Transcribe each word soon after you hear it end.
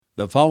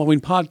The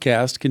following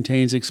podcast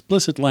contains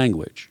explicit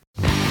language.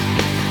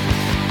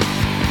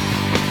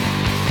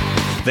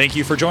 Thank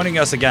you for joining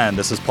us again.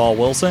 This is Paul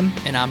Wilson.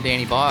 And I'm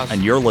Danny Boss.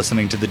 And you're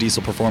listening to the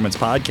Diesel Performance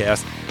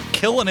Podcast.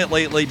 Killing it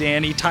lately,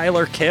 Danny.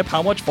 Tyler Kipp,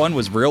 how much fun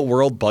was Real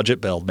World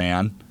Budget Build,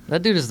 man?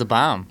 That dude is the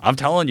bomb. I'm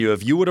telling you,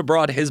 if you would have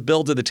brought his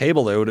build to the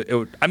table, it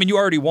would I mean, you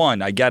already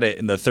won. I get it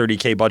in the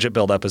 30K Budget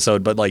Build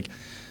episode, but like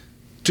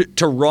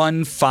to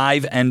run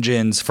 5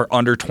 engines for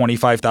under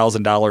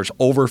 $25,000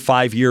 over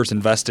 5 years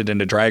invested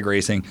into drag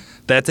racing,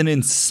 that's an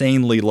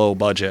insanely low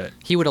budget.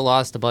 He would have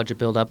lost the Budget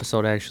Build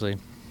episode, actually.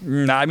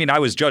 I mean, I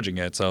was judging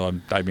it, so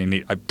I'm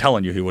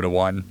telling you he would have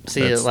won.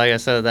 See, like I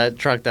said, that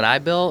truck that I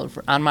built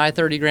on my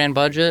 30 grand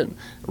budget,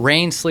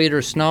 rain, sleet,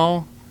 or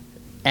snow,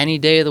 any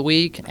day of the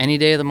week, any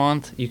day of the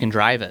month, you can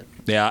drive it.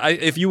 Yeah,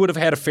 if you would have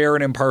had a fair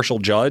and impartial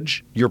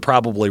judge, you're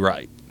probably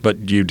right,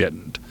 but you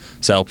didn't.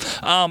 So,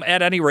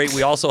 at any rate,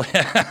 we also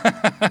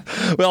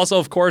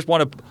of course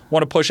want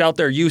to push out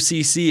there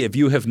UCC. If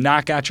you have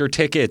not got your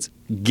tickets,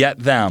 get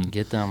them.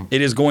 Get them.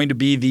 It is going to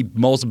be the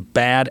most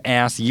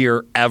badass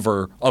year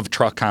ever of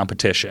truck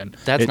competition.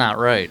 That's not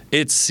right.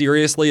 It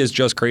seriously is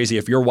just crazy.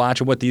 If you're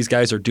watching what these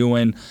guys are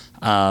doing,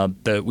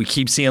 we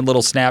keep seeing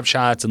little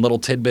snapshots and little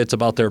tidbits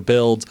about their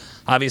builds.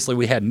 Obviously,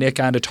 we had Nick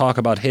on to talk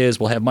about his.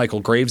 We'll have Michael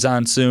Graves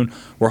on soon.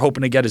 We're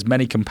hoping to get as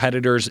many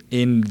competitors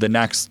in the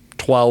next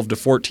 12 to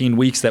 14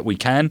 weeks that we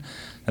can,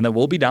 and then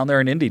we'll be down there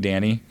in Indy,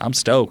 Danny. I'm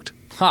stoked.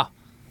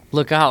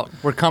 Look out.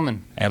 We're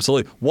coming.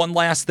 Absolutely. One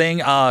last thing,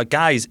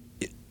 guys,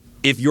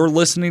 if you're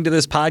listening to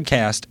this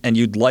podcast and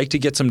you'd like to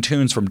get some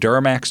tunes from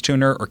Duramax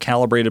Tuner or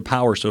Calibrated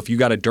Power, so if you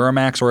got a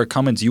Duramax or a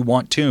Cummins you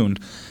want tuned,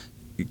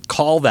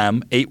 call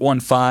them,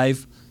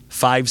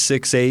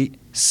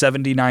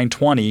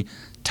 815-568-7920.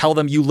 Tell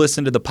them you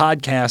listen to the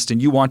podcast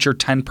and you want your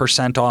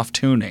 10% off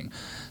tuning.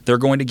 They're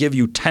going to give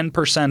you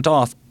 10%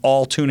 off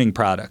all tuning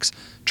products.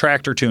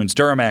 Tractor tunes,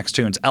 Duramax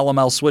tunes,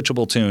 LML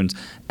switchable tunes,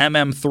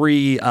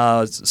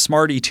 MM3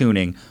 Smarty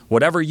tuning.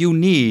 Whatever you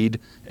need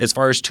as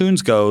far as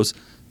tunes goes,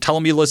 tell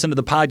them you listen to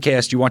the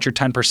podcast. You want your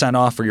 10%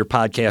 off for your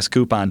podcast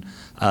coupon.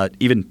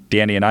 Even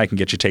Danny and I can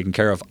get you taken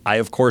care of. I,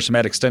 of course, am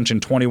at extension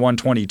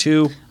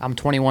 2122. I'm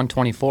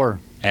 2124.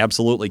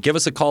 Absolutely. Give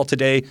us a call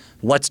today.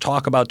 Let's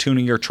talk about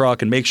tuning your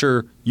truck and make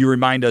sure you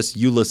remind us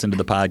you listen to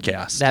the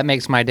podcast. That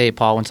makes my day,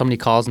 Paul. When somebody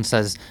calls and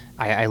says,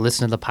 I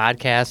listen to the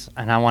podcast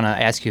and I want to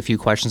ask you a few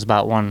questions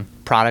about one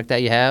product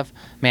that you have,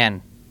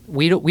 man,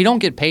 we don't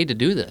get paid to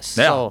do this.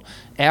 Yeah. So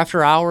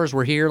after hours,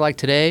 we're here like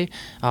today,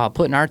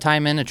 putting our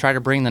time in to try to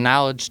bring the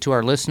knowledge to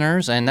our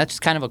listeners, and that's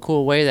kind of a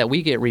cool way that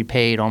we get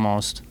repaid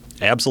almost.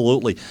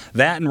 Absolutely.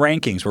 That and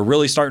rankings. We're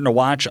really starting to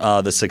watch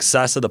the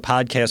success of the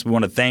podcast. We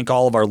want to thank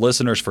all of our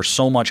listeners for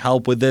so much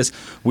help with this.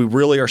 We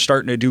really are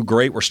starting to do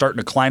great. We're starting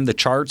to climb the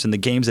charts in the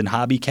games and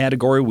hobby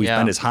category. We've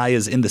been as high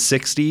as in the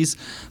 60s.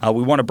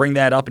 We want to bring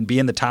that up and be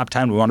in the top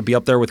 10. We want to be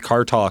up there with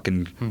Car Talk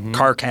and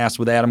CarCast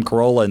with Adam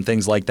Carolla and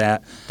things like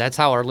that. That's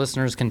how our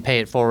listeners can pay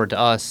it forward to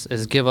us,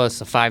 is give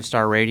us a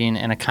 5-star rating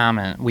and a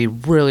comment. We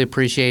really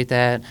appreciate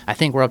that. I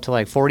think we're up to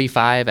like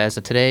 45 as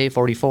of today,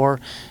 44,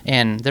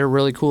 and they're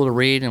really cool to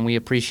read, and we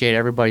appreciate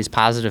everybody's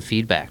positive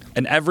feedback.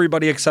 And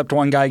everybody except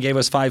one guy gave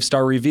us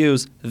 5-star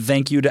reviews.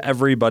 Thank you to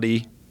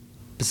everybody.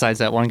 Besides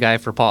that one guy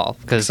for Paul.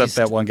 Except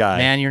that one guy.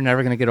 Man, you're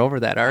never going to get over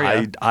that,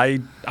 are you?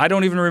 I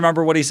don't even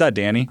remember what he said,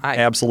 Danny.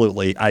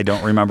 Absolutely. I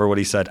don't remember what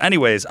he said.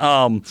 Anyways,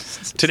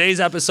 today's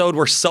episode,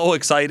 we're so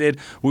excited.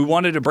 We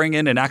wanted to bring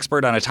in an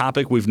expert on a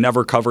topic we've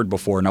never covered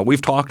before. Now,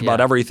 we've talked about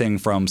everything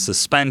from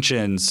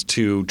suspensions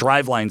to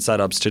driveline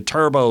setups to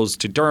turbos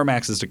to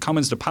Duramaxes to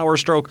Cummins to Power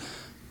Stroke.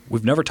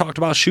 We've never talked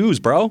about shoes,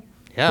 bro.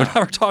 Yeah. We've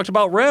never talked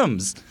about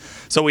rims.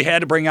 So we had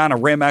to bring on a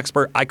rim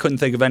expert. I couldn't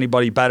think of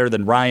anybody better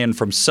than Ryan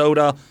from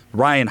Soda.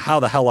 Ryan, how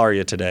the hell are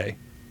you today?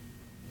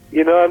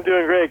 You know, I'm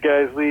doing great,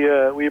 guys.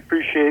 We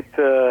appreciate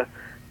you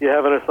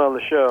having us on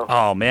the show.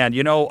 Oh, man.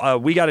 You know,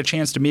 we got a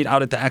chance to meet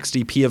out at the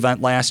XDP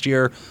event last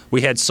year.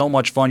 We had so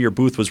much fun. Your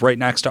booth was right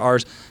next to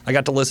ours. I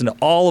got to listen to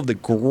all of the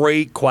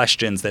great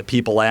questions that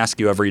people ask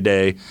you every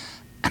day,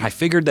 and I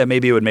figured that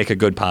maybe it would make a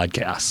good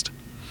podcast.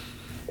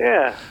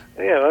 Yeah,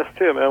 us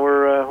too, man.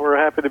 We're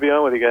happy to be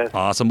on with you guys.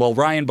 Awesome. Well,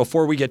 Ryan,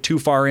 before we get too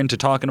far into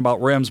talking about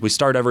rims, we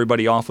start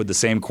everybody off with the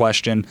same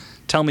question.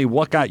 Tell me,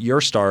 what got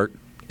your start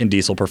in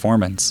diesel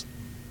performance?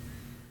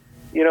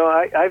 You know,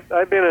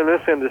 I've been in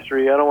this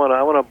industry. I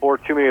want to bore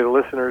too many of the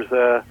listeners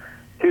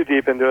too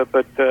deep into it,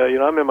 but you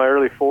know, I'm in my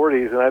early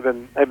 40s,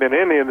 and I've been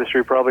in the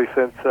industry probably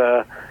since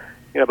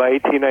about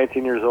 18,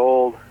 19 years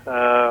old,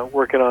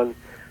 working on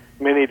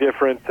many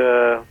different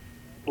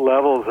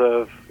levels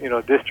of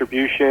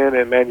distribution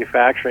and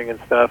manufacturing and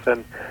stuff,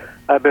 and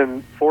I've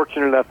been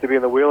fortunate enough to be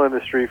in the wheel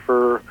industry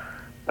for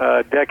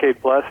a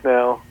decade plus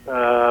now.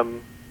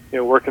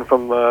 Working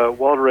from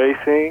Weld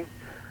Racing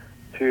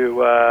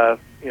to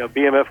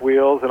BMF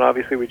Wheels, and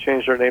obviously we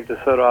changed our name to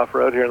Soda Off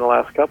Road here in the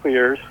last couple of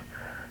years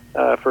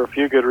for a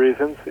few good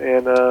reasons.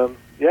 And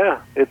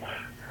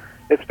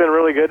it's been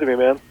really good to me,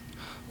 man.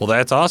 Well,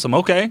 that's awesome.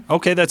 Okay,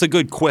 that's a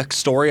good quick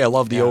story. I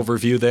love the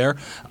overview there.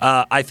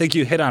 I think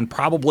you hit on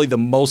probably the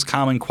most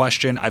common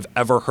question I've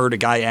ever heard a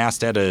guy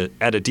asked at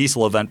a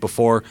diesel event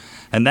before,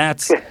 and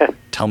that's,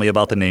 tell me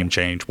about the name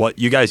change. What,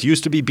 you guys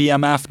used to be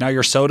BMF, now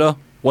you're Soda?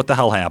 What the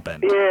hell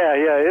happened?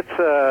 Yeah,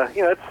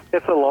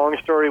 it's a long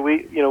story.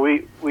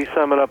 We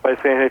sum it up by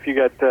saying, hey, if you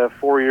got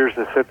 4 years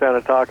to sit down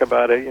and talk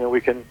about it,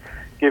 we can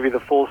give you the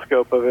full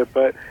scope of it,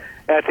 but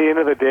at the end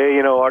of the day,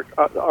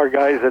 our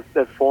guys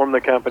that formed the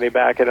company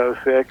back in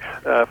 '06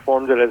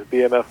 formed it as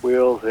BMF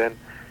Wheels, and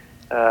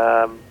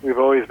we've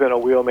always been a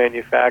wheel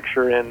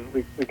manufacturer, and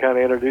we kind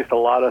of introduced a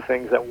lot of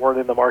things that weren't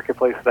in the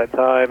marketplace at that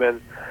time.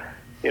 And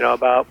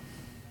about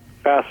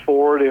fast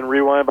forward and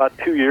rewind, about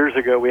 2 years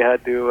ago, we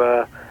had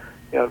to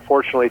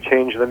unfortunately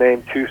change the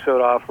name to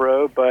Soda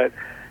Off-Road, but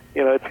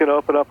it's going to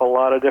open up a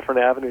lot of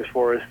different avenues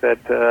for us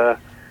that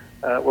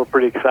we're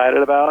pretty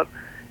excited about.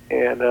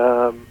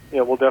 And,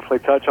 we'll definitely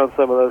touch on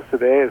some of those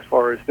today as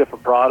far as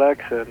different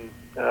products and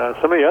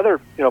some of the other,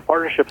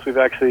 partnerships we've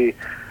actually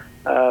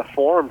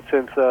formed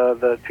since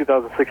the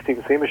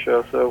 2016 SEMA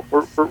show. So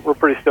we're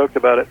pretty stoked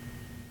about it.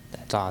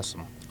 That's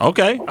awesome.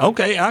 Okay,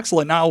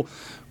 excellent. Now,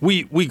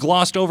 we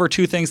glossed over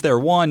two things there.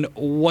 One,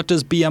 what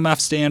does BMF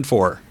stand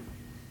for?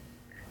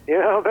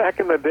 Back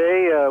in the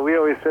day, we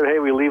always said, hey,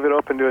 we leave it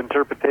open to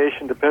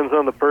interpretation. Depends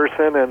on the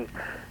person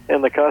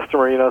and the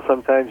customer.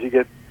 Sometimes you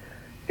get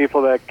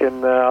people that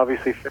can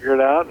obviously figure it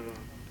out, and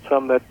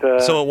some that.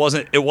 So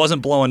it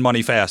wasn't blowing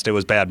money fast. It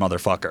was bad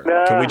motherfucker.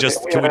 Can we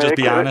just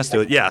be honest?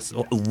 Yes,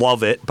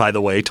 love it. By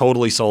the way,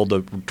 totally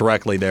sold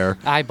directly there.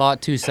 I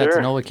bought 2 sets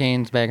of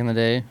Novocaines back in the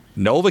day.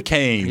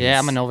 Novocaines. Yeah,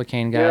 I'm a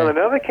Novocaine guy. Yeah, the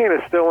Novocaine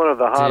is still one of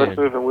the hottest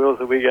moving wheels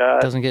that we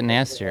got. Doesn't get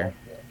nastier.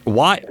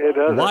 Why?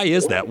 Why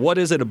is that? What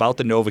is it about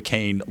the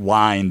Novocaine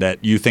line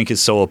that you think is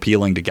so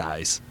appealing to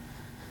guys?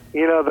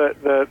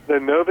 The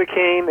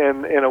Novocaine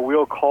and a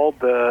wheel called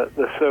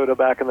the Soda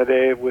back in the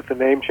day, with the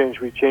name change,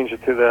 we changed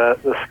it to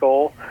the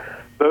Skull.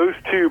 Those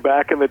two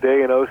back in the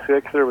day in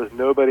 '06, there was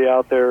nobody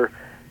out there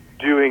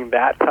doing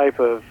that type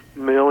of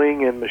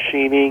milling and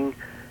machining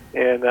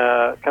and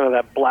kind of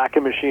that black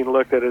and machine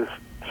look that is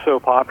so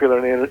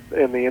popular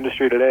in the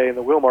industry today, in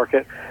the wheel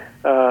market,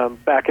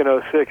 back in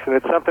 '06. And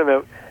it's something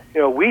that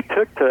we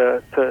took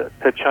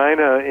to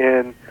China,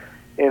 and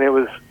it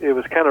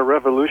was kind of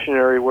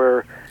revolutionary,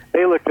 where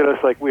they looked at us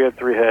like we had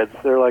three heads.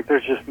 They're like,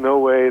 there's just no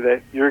way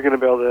that you're going to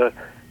be able to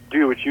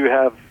do what you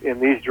have in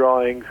these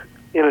drawings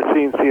in a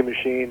CNC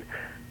machine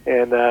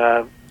and,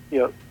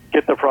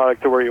 get the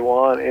product to where you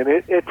want. And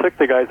it took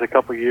the guys a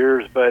couple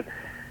years, but,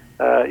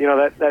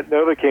 that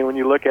Novocaine, when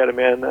you look at it,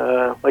 man,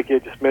 like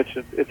you just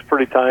mentioned, it's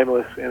pretty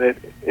timeless, and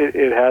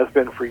it has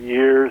been for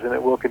years, and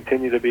it will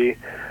continue to be.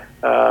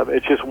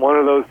 It's just one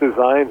of those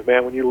designs,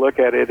 man. When you look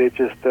at it, it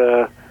just,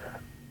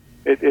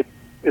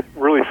 it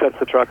really sets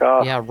the truck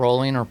off. Yeah,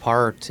 rolling or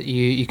parked,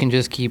 you can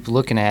just keep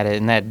looking at it,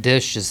 and that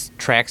dish just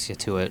tracks you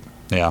to it.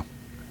 Yeah.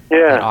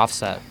 That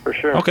offset. For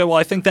sure. Okay, well,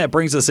 I think that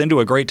brings us into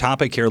a great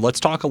topic here. Let's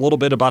talk a little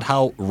bit about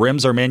how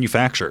rims are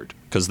manufactured,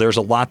 because there's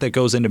a lot that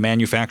goes into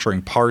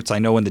manufacturing parts. I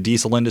know in the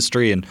diesel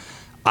industry, and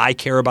I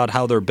care about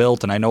how they're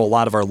built, and I know a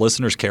lot of our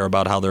listeners care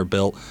about how they're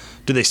built.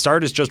 Do they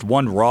start as just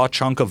one raw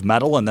chunk of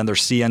metal and then they're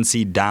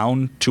CNC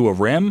down to a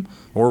rim?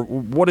 Or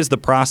what is the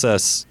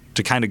process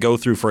to kind of go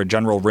through for a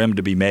general rim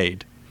to be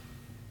made?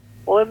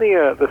 Well, in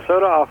the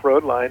Soda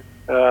Off-Road line,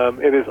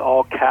 it is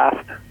all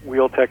cast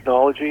wheel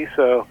technology.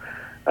 So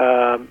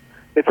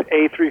it's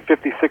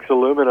A356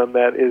 aluminum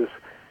that is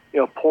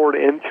poured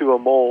into a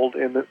mold,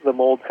 and the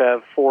molds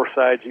have four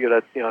sides. You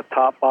get a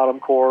top, bottom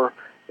core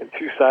and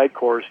two side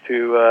cores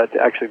to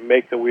actually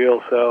make the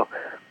wheel. So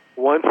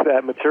once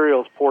that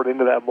material is poured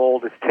into that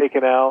mold, it's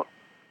taken out.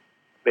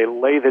 They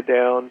lathe it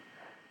down.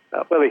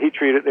 They heat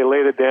treat it. They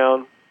lathe it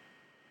down.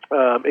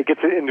 It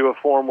gets it into a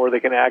form where they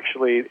can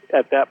actually,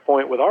 at that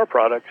point with our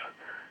products,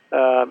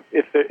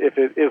 if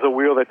it is a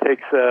wheel that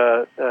takes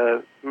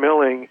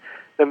milling,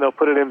 then they'll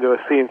put it into a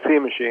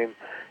CNC machine.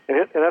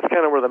 And that's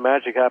kind of where the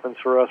magic happens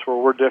for us, where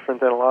we're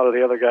different than a lot of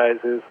the other guys,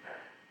 is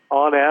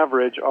on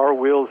average, our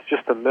wheels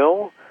just to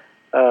mill,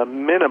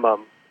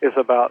 minimum is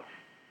about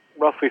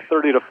roughly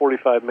 30 to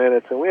 45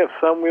 minutes. And we have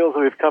some wheels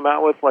that we've come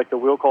out with, like the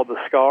wheel called the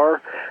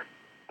Scar.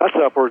 That's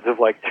upwards of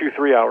like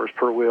 2-3 hours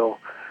per wheel.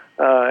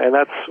 And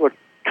that's what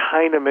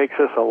kind of makes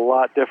us a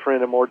lot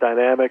different and more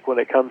dynamic when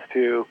it comes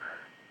to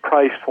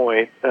price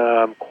point,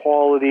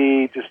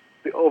 quality, just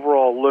the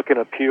overall look and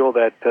appeal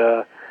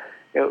that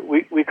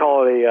we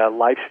call it a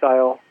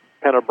lifestyle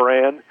kind of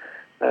brand,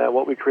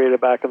 what we created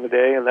back in the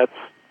day, and that's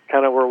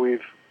kind of where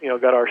we've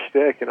got our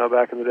stick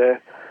back in the day.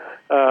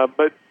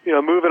 But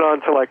moving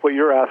on to like what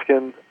you're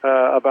asking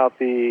about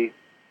the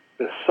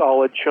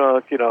solid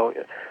chunk,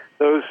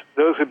 those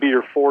would be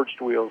your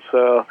forged wheels.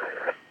 So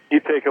you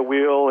take a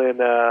wheel and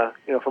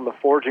from the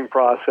forging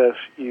process,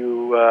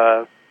 you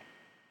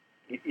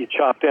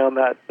chop down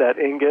that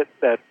ingot,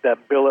 that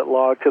billet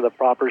log to the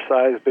proper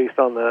size based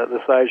on the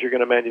size you're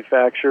going to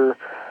manufacture.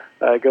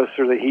 It goes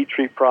through the heat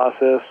treat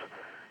process.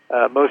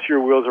 Most of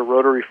your wheels are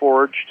rotary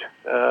forged.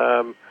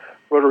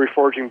 Rotary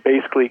forging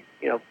basically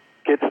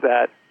gets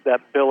that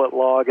billet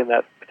log and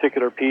that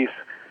particular piece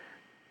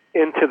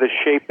into the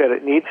shape that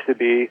it needs to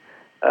be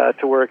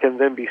to where it can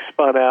then be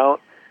spun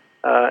out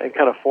and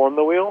kind of form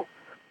the wheel,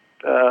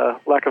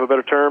 lack of a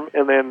better term.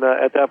 And then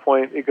at that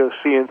point, it goes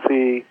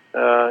CNC,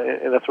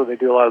 and that's where they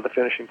do a lot of the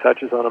finishing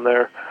touches on them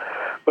there.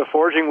 But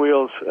forging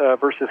wheels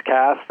versus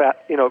cast,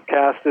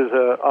 cast is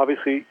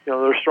obviously,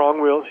 they're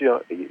strong wheels.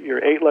 Your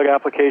 8-lug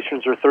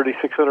applications are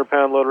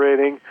 3,600-pound load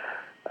rating.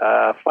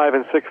 5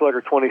 and 6 lug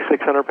are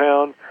 2,600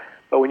 pound.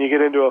 But when you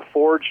get into a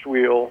forged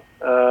wheel,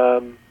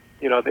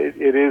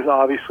 it is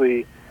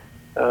obviously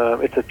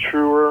it's a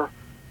truer,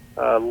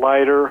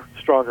 lighter,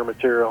 stronger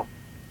material.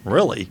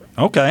 Really?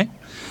 Okay.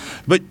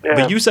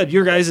 But you said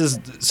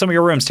some of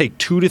your rims take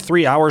 2 to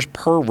 3 hours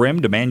per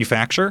rim to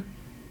manufacture?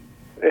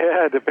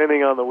 Yeah,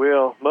 depending on the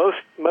wheel.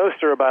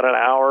 Most are about an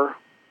hour,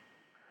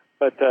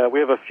 but we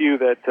have a few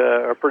that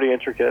are pretty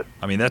intricate.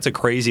 I mean, that's a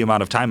crazy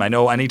amount of time. I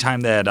know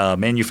anytime that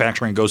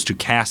manufacturing goes to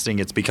casting,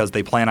 it's because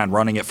they plan on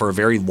running it for a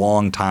very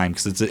long time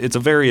because it's a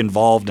very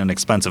involved and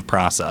expensive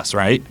process,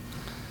 right?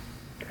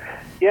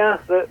 Yeah,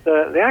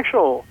 the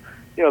actual,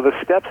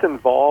 the steps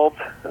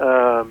involved,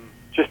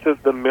 just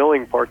the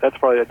milling part, that's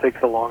probably that takes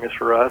the longest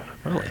for us.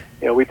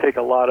 Really? We take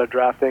a lot of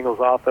draft angles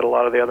off that a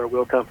lot of the other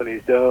wheel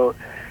companies don't.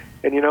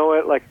 And you know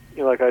what, like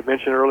I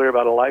mentioned earlier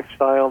about a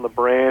lifestyle and the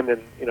brand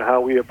and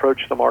how we approach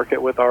the market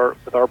with our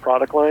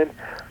product line,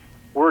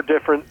 we're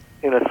different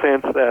in a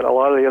sense that a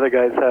lot of the other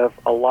guys have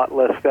a lot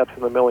less steps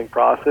in the milling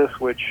process,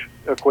 which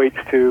equates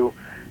to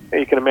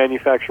you can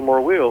manufacture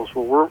more wheels.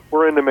 Well,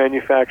 we're into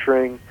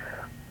manufacturing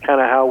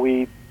kind of how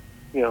we,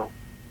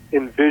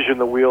 envision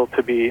the wheel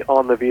to be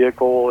on the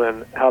vehicle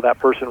and how that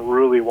person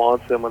really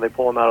wants them when they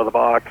pull them out of the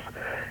box.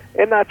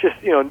 And not just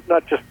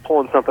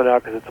pulling something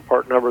out because it's a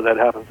part number that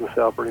happens to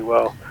sell pretty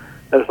well.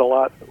 There's a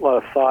lot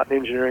of thought and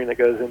engineering that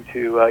goes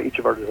into each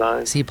of our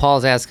designs. See,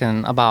 Paul's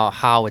asking about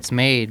how it's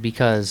made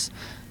because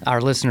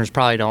our listeners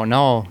probably don't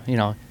know.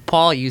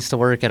 Paul used to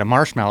work at a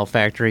marshmallow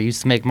factory. He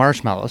used to make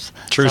marshmallows.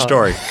 True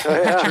story.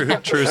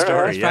 True story.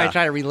 I was probably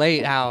trying to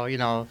relate how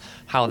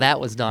that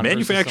was done.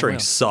 Manufacturing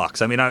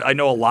sucks. I mean, I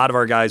know a lot of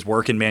our guys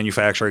work in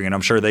manufacturing, and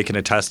I'm sure they can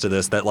attest to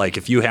this, that like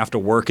if you have to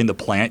work in the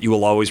plant, you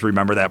will always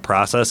remember that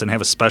process and have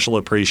a special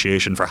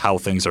appreciation for how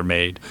things are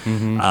made.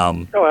 Mm-hmm.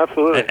 Oh,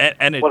 absolutely.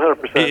 And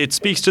 100%. It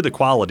speaks to the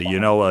quality.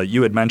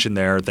 You had mentioned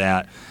there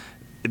that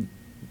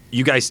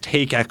you guys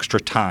take extra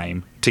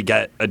time to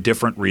get a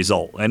different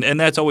result. And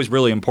that's always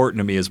really important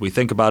to me as we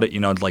think about it.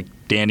 Like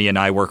Danny and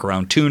I work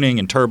around tuning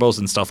and turbos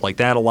and stuff like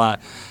that a lot.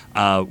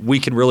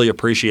 We can really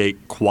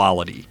appreciate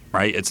quality,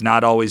 right? It's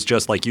not always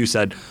just like you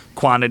said,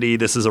 quantity,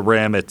 this is a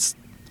rim, it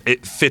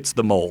fits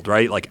the mold,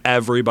 right? Like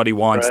everybody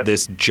wants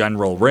this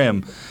general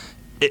rim.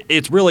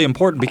 It's really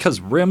important because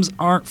rims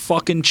aren't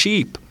fucking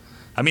cheap.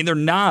 I mean, they're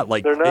not.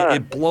 They're not.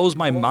 It blows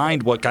my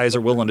mind what guys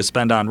are willing to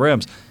spend on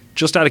rims.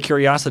 Just out of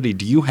curiosity,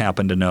 do you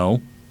happen to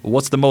know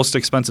what's the most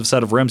expensive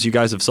set of rims you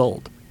guys have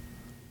sold?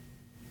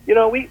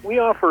 We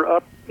offer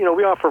up. We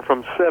offer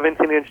from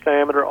 17-inch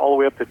diameter all the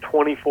way up to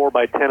 24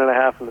 by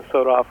 10.5 in the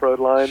Soda off-road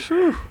line.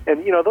 Whew.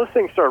 And those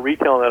things start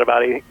retailing at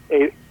about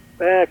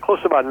close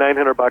to about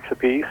 $900 a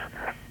piece.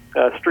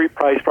 Street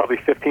price probably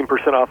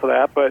 15% off of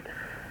that. But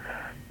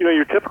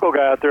your typical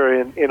guy out there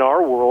in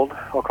our world,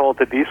 I'll call it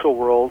the diesel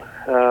world,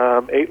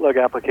 8-lug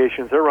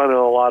applications, they're running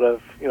a lot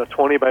of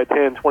 20 by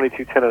 10,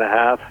 22,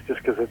 10.5,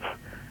 just because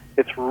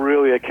it's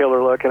really a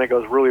killer look and it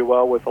goes really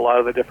well with a lot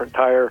of the different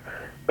tire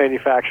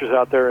manufacturers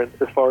out there as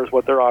far as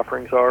what their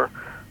offerings are.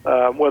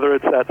 Whether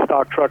it's that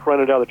stock truck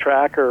running down the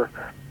track or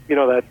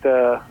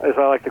that as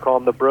I like to call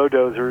them, the bro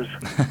dozers,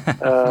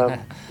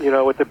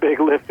 with the big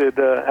lifted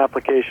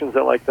applications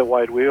that like the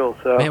wide wheels.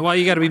 So, man, why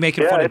you got to be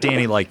making fun of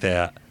Danny like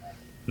that?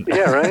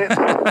 Yeah,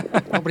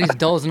 right? Nobody's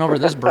dozing over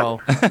this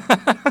bro. I'll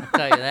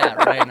tell you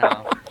that right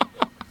now.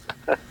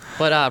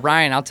 But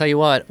Ryan, I'll tell you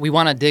what, we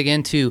want to dig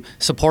into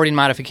supporting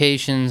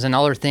modifications and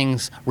other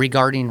things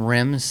regarding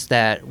rims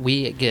that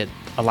we get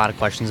a lot of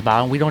questions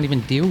about, and we don't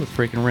even deal with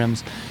freaking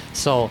rims.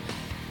 So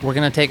we're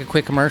going to take a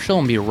quick commercial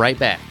and be right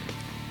back.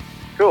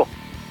 Cool.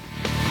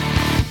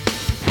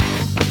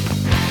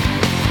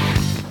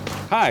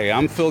 Hi,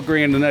 I'm Phil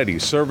Grandinetti,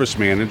 Service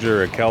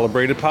Manager at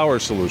Calibrated Power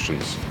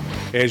Solutions.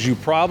 As you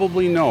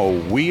probably know,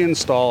 we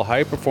install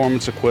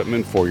high-performance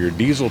equipment for your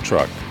diesel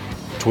truck.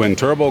 Twin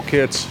turbo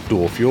kits,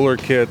 dual fueler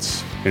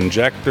kits,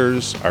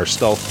 injectors, our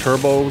stealth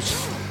turbos,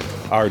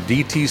 our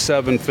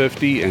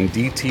DT750 and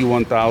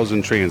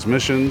DT1000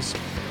 transmissions.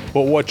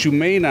 But what you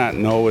may not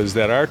know is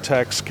that our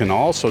techs can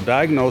also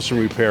diagnose and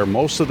repair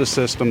most of the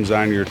systems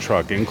on your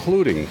truck,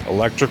 including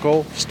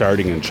electrical,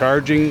 starting and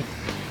charging,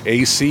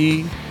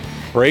 AC,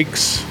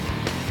 brakes,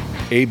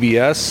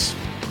 ABS,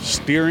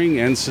 steering,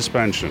 and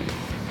suspension.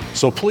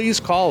 So please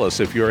call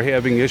us if you're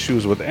having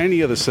issues with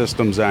any of the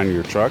systems on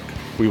your truck.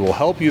 We will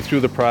help you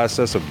through the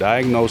process of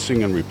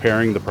diagnosing and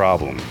repairing the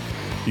problem.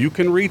 You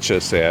can reach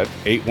us at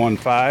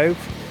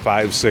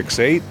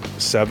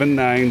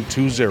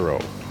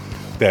 815-568-7920.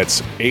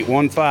 That's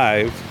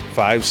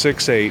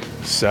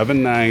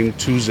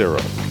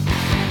 815-568-7920.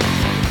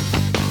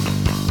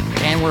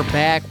 And we're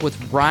back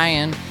with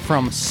Ryan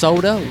from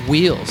Soda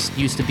Wheels.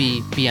 Used to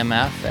be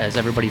BMF, as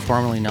everybody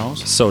formerly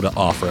knows. Soda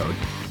Off-Road.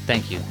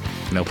 Thank you.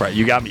 No problem.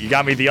 You got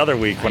me the other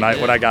week when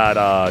I got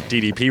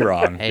DDP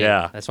wrong. Hey,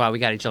 yeah, that's why we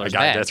got each other's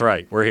back. that's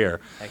right. We're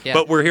here, Heck yeah.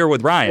 but we're here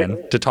with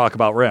Ryan to talk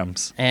about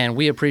rims. And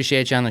we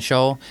appreciate you on the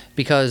show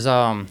because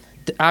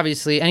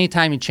obviously,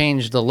 anytime you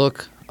change the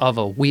look of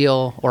a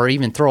wheel or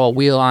even throw a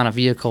wheel on a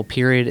vehicle,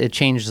 period, it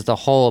changes the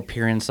whole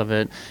appearance of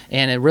it,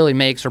 and it really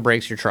makes or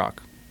breaks your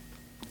truck.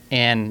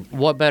 And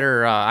what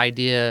better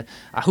idea?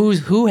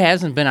 Who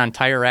hasn't been on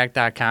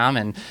TireRack.com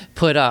and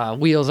put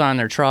wheels on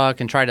their truck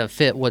and try to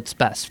fit what's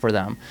best for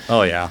them?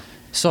 Oh yeah.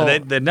 So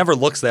it never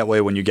looks that way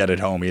when you get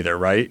it home either,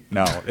 right?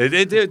 No,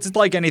 it's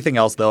like anything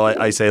else though.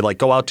 I say like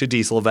go out to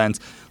diesel events,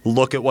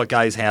 look at what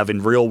guys have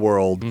in real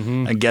world,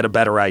 and get a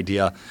better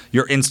idea.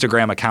 Your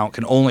Instagram account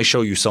can only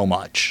show you so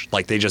much.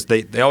 Like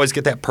they always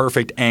get that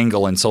perfect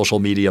angle in social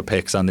media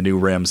pics on the new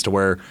rims to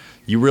where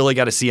you really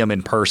got to see them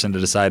in person to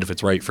decide if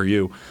it's right for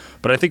you.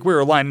 But I think we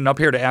were lining up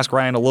here to ask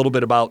Ryan a little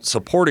bit about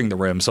supporting the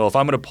rim. So if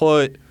I'm going to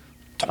put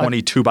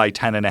 22 by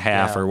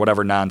 10.5 or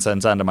whatever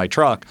nonsense onto my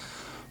truck,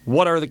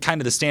 what are the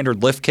kind of the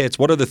standard lift kits?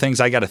 What are the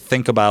things I got to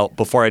think about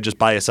before I just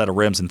buy a set of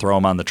rims and throw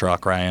them on the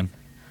truck, Ryan?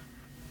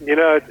 You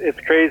know, it's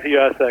crazy you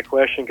ask that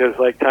question because,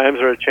 like, times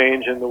are a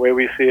change in the way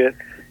we see it.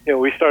 You know,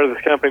 we started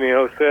this company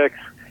in '06.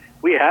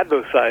 We had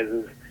those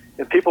sizes,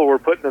 and people were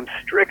putting them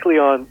strictly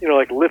on, you know,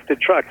 like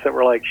lifted trucks that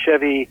were like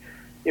Chevy,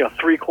 you know,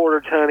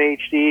 3/4 ton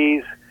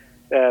HDs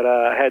that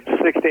had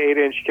 6 to 8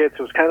 inch kits.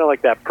 It was kind of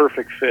like that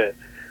perfect fit.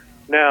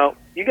 Now,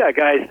 you got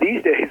guys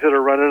these days that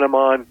are running them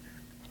on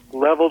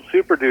leveled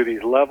Super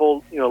Duties,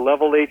 leveled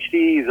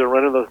HDs, or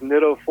running those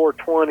Nitto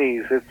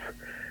 420s.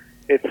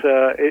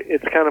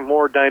 It's kind of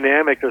more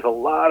dynamic. There's a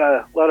lot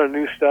of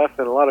new stuff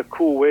and a lot of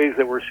cool ways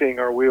that we're seeing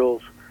our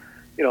wheels,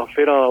 you know,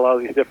 fit on a lot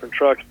of these different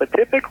trucks. But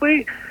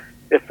typically,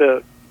 if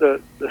the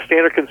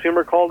standard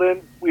consumer called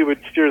in, we would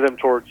steer them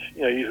towards,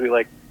 you know, usually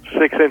like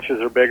 6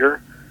 inches or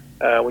bigger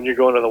when you're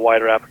going to the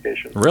wider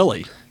applications.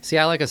 Really? See,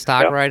 I like a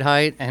stock ride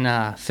height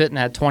and fitting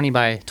that 20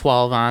 by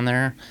 12 on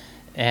there.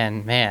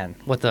 And man,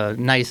 with a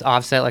nice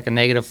offset, like a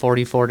negative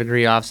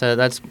 44-degree offset,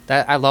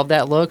 I love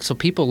that look. So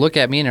people look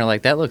at me and they're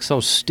like, "That looks so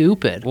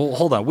stupid." Well,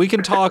 hold on. We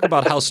can talk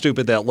about how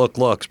stupid that look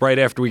looks right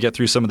after we get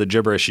through some of the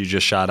gibberish you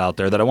just shot out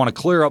there that I want to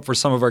clear up for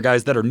some of our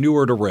guys that are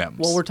newer to rims.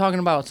 Well, we're talking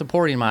about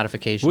supporting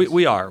modifications.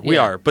 We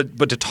are.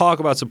 But to talk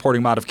about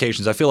supporting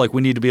modifications, I feel like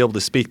we need to be able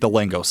to speak the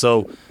lingo.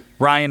 So,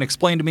 Ryan,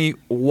 explain to me,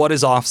 what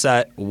is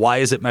offset? Why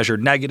is it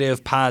measured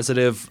negative,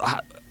 positive?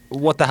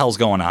 What the hell's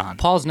going on?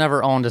 Paul's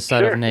never owned a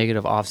set of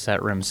negative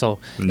offset rims, so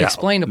No.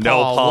 explain to Paul.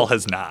 No, Paul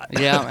has not.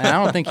 Yeah, and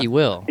I don't think he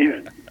will.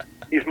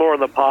 He's more on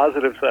the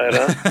positive side,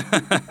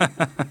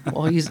 huh?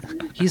 Well,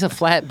 he's a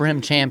flat brim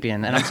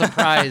champion, and I'm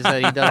surprised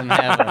that he doesn't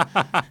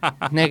have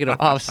a negative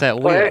offset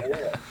wheel. Well,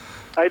 hey,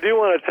 I do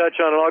want to touch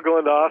on, and I'll go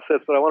into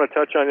offsets, but I want to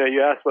touch on,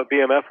 you asked what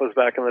BMF was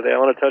back in the day. I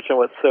want to touch on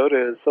what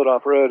Soda is, Soda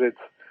Off-Road.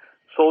 It's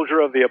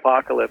Soldier of the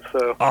Apocalypse.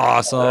 So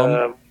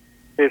awesome.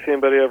 In case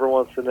anybody ever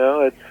wants to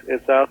know,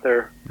 it's out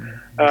there.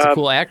 It's a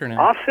cool acronym.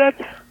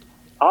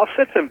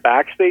 Offsets and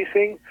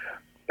backspacing,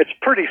 it's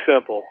pretty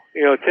simple.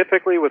 You know,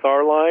 typically with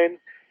our line,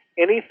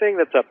 anything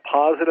that's a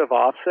positive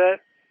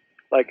offset,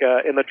 like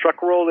in the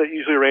truck world, it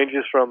usually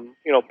ranges from,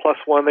 you know,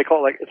 +1, they call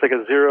it, like it's like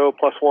a 0,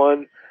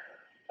 +1,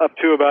 up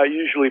to about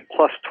usually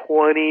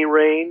 +20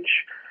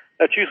 range.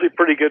 That's usually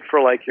pretty good for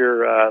like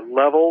your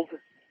leveled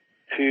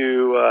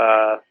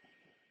to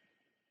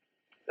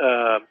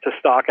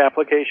stock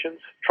applications,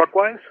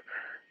 truck-wise,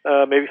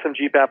 maybe some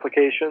Jeep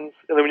applications.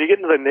 And then when you get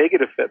into the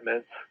negative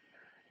fitments,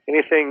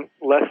 anything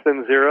less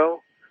than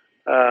 0,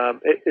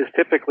 it is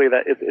typically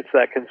that it's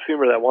that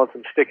consumer that wants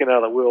them sticking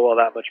out of the wheel well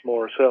that much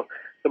more. So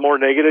the more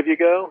negative you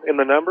go in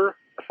the number,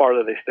 the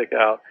farther they stick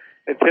out.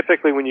 And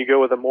typically when you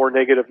go with a more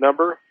negative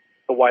number,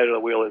 the wider the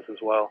wheel is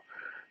as well.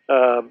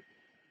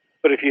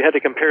 But if you had to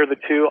compare the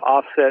two,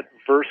 offset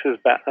versus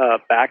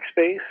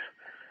backspace,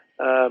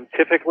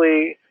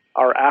 typically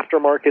our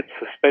aftermarket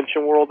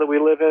suspension world that we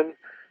live in,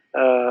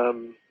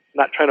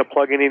 not trying to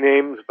plug any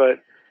names, but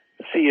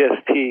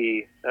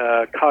CST,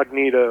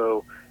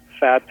 Cognito,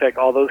 Fabtech,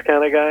 all those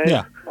kind of guys.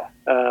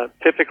 Yeah.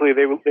 Typically,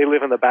 they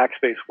live in the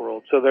backspace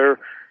world, so they're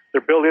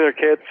building their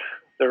kits.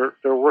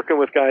 They're working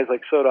with guys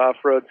like Soda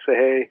Off-Road. Say,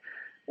 hey,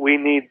 we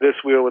need this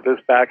wheel with this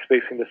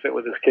backspacing to fit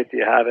with this kit. Do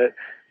you have it?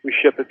 We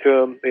ship it to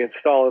them. They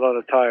install it on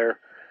a tire.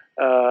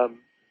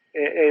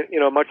 And you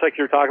know, much like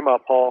you were talking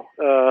about, Paul.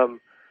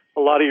 A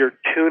lot of your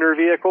tuner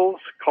vehicles,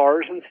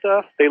 cars and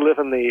stuff, they live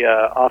in the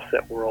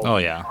offset world. Oh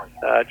yeah.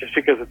 Just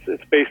because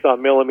it's based on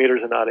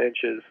millimeters and not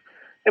inches,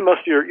 and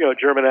most of your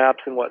German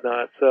apps and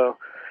whatnot. So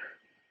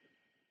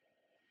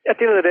at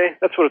the end of the day,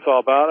 that's what it's all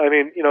about. I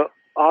mean, you know,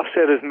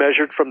 offset is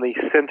measured from the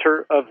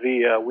center of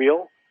the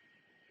wheel,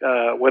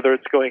 whether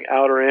it's going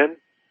out or in.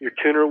 Your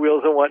tuner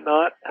wheels and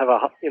whatnot have a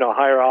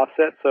higher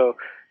offset, so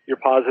your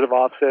positive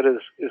offset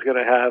is going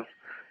to have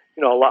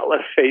a lot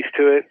less face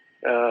to it.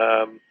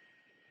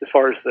 As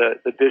far as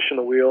the dish in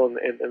the wheel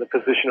and the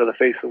position of the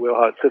face of the wheel,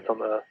 how it sits on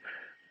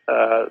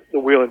the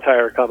wheel and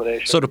tire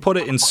combination. So to put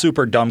it in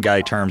super dumb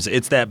guy terms,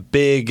 it's that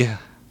big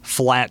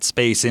flat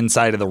space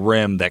inside of the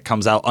rim that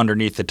comes out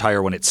underneath the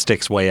tire when it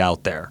sticks way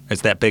out there.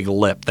 It's that big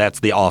lip. That's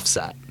the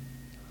offset.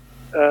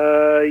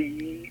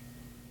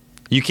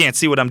 You can't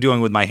see what I'm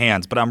doing with my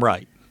hands, but I'm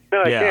right.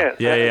 No, I yeah, can't.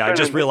 yeah. I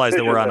just realized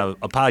that we're on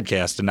a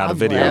podcast and not a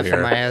video laughing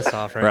here. my ass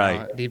off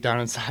right now, deep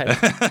down inside.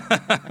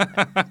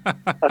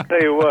 I'll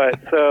tell you what.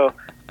 So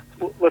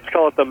let's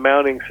call it the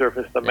mounting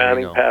surface, the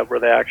mounting pad where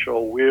the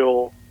actual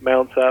wheel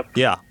mounts up.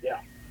 Yeah.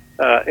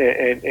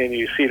 And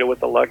you seat it with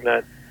the lug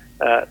nut.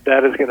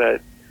 That is going to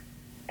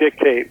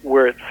dictate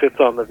where it sits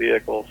on the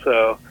vehicle.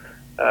 So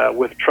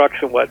with trucks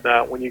and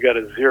whatnot, when you got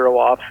a zero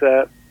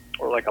offset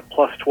or like a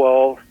plus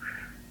 12,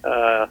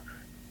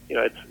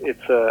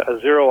 it's a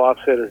zero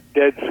offset is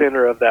dead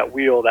center of that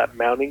wheel. That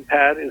mounting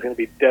pad is going to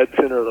be dead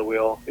center of the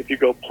wheel. If you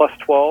go plus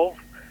 12,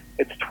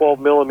 it's 12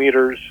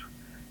 millimeters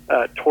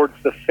towards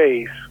the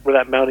face where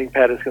that mounting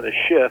pad is going to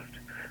shift,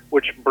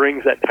 which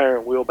brings that tire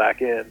and wheel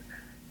back in.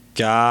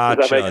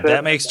 Gotcha.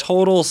 That makes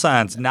total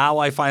sense. Now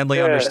I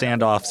finally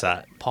understand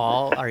offset.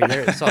 Paul, are you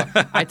there? So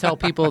I tell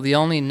people the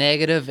only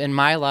negative in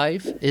my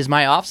life is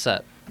my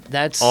offset.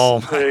 That's.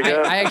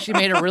 I actually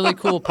made a really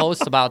cool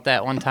post about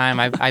that one time.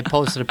 I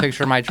posted a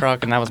picture of my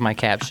truck, and that was my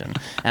caption.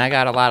 And I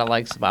got a lot of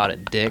likes about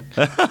it, Dick.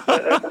 That's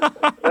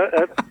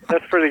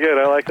pretty good.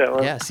 I like that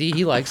one. Yeah, see,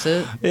 he likes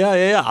it.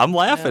 Yeah. I'm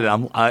laughing.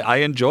 Yeah. I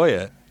enjoy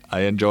it.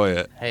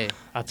 Hey,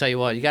 I'll tell you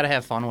what, you got to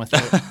have fun with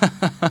it.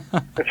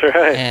 That's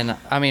right. And,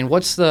 I mean,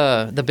 what's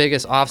the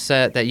biggest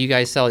offset that you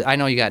guys sell? I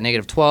know you got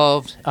negative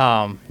 12,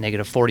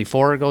 negative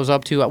 44 goes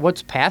up to.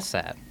 What's past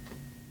that?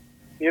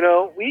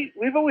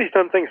 We've always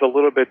done things a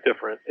little bit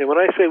different. And when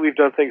I say we've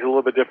done things a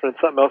little bit different,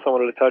 something else I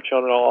wanted to touch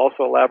on, and I'll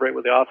also elaborate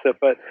with the offset,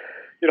 but,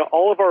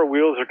 all of our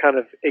wheels are kind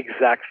of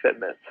exact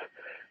fitments.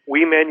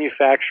 We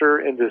manufacture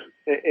and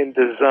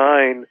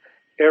design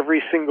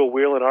every single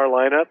wheel in our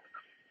lineup,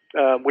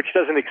 which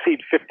doesn't exceed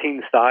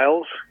 15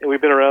 styles, and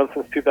we've been around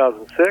since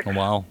 2006. Oh,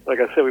 wow. Like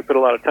I said, we put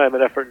a lot of time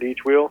and effort into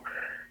each wheel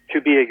to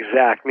be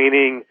exact,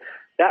 meaning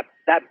that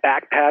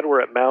back pad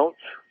where it mounts,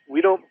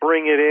 we don't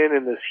bring it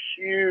in this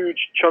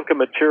huge chunk of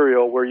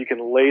material where you can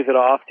lathe it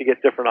off to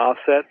get different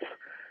offsets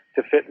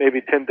to fit maybe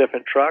 10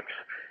 different trucks.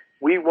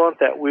 We want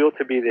that wheel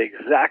to be the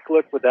exact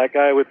look with that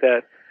guy with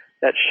that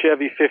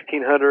Chevy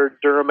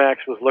 1500 Duramax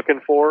was looking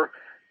for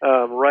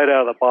right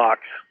out of the box.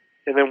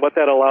 And then what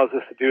that allows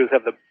us to do is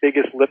have the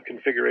biggest lip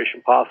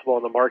configuration possible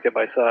on the market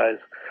by size.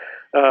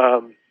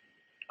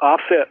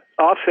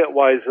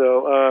 Offset-wise,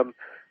 though,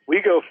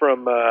 we go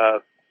from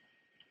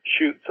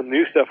some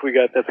new stuff we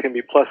got that's going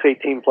to be plus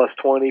 18, plus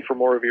 20 for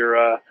more of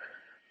your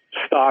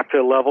stock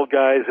to level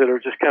guys that are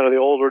just kind of the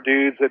older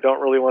dudes that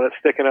don't really want it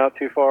sticking out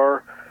too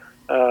far,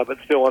 but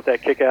still want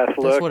that kick-ass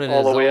look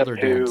all the way up to...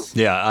 Dudes.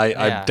 Yeah,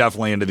 I'm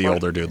definitely into the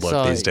older dude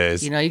look these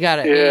days. You got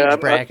an age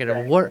bracket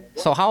of what?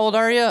 So how old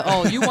are you?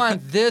 Oh, you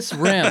want this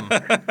rim,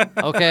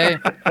 okay?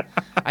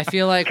 I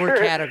feel like we're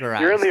categorized.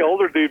 You're in the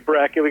older dude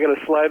bracket. We got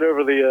to slide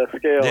over the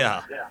scale.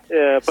 Yeah.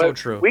 But so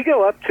true. We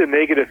go up to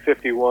negative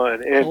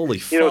 51, and holy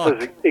fuck.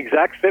 Those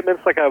exact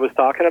fitments like I was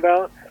talking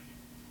about.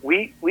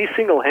 We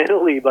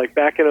single-handedly, like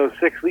back in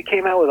 06, we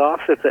came out with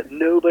offsets that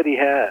nobody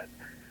had.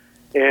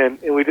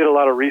 And we did a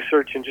lot of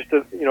research and just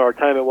our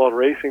time at Weld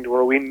Racing to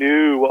where we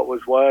knew what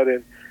was what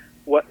and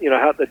what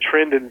how the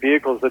trend in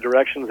vehicles, the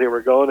directions they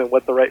were going, and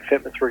what the right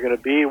fitments were going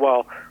to be.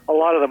 While a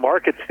lot of the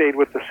market stayed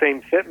with the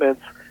same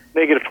fitments,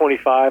 negative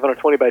 25 on a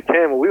 20 by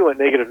 10. Well, we went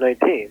negative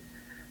 19.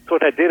 So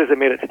what that did is it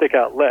made it stick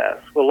out less.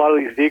 Well, a lot of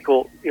these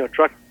vehicle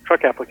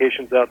truck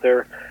applications out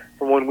there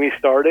from when we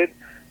started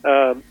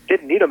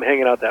didn't need them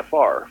hanging out that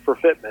far for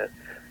fitment.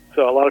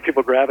 So a lot of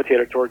people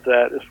gravitated towards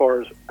that as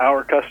far as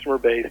our customer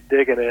base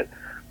digging it.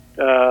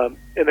 And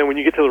then when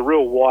you get to the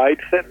real wide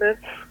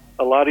fitments,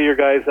 a lot of your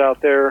guys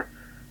out there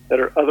that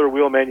are other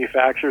wheel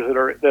manufacturers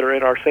that are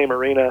in our same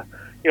arena,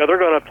 they're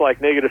going up to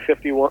like negative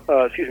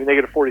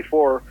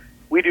 44.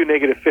 We do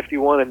negative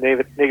 51 and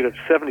negative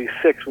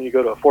 76 when you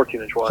go to a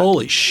 14-inch wide.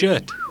 Holy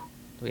shit.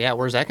 Yeah,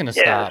 where's that going to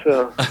stop?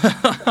 So.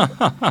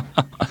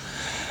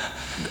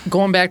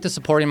 Going back to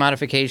supporting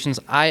modifications,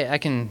 I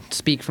can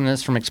speak from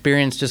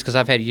experience just because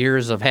I've had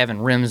years of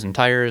having rims and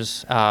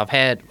tires. I've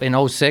had,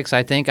 in 06,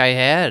 I think I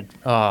had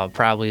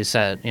probably a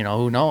set,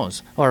 who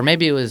knows. Or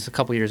maybe it was a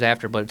couple years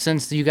after. But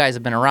since you guys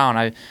have been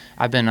around,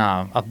 I've been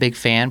a big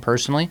fan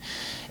personally.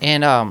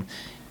 And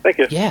thank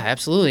you. Yeah,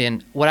 absolutely.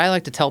 And what I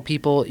like to tell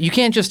people, you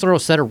can't just throw a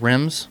set of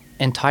rims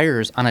and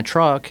tires on a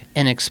truck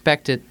and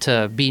expect it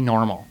to be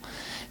normal.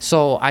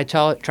 So I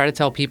try to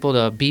tell people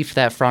to beef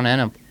that front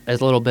end a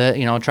little bit,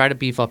 try to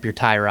beef up your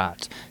tie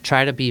rods,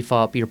 try to beef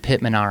up your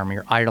pitman arm,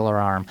 your idler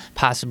arm,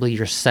 possibly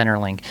your center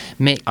link.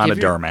 On a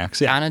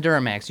Duramax, yeah. On a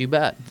Duramax, you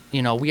bet.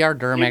 We are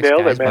Duramax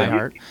guys by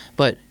heart.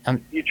 But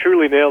you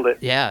truly nailed it.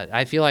 Yeah,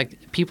 I feel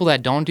like people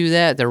that don't do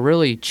that, they're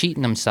really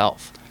cheating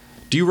themselves.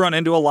 Do you run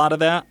into a lot of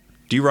that?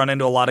 Do you run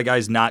into a lot of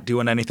guys not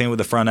doing anything with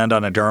the front end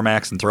on a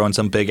Duramax and throwing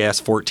some big-ass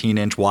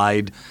 14-inch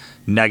wide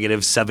negative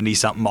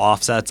 70-something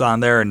offsets on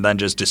there and then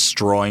just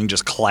destroying,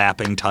 just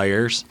clapping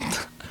tires?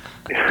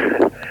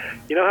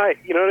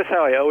 You notice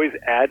how I always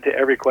add to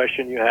every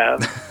question you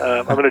have.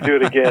 I'm going to do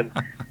it again.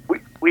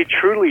 We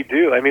truly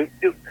do. I mean,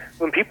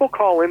 when people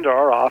call into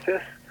our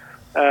office,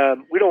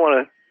 we don't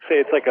want to say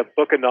it's like a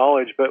book of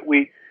knowledge, but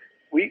we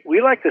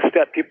like to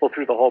step people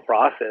through the whole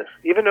process.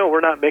 Even though we're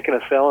not making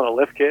a sale on a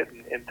lift kit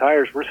and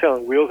tires, we're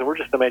selling wheels, and we're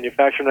just the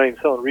manufacturer, not even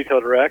selling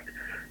retail direct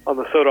on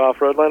the Soda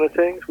Off-Road line of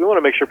things. We want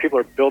to make sure people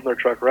are building their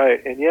truck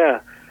right. And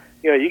you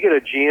get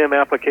a GM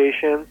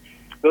application.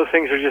 Those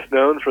things are just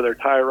known for their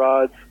tie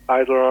rods,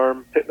 idler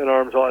arm, pitman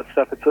arms, all that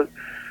stuff.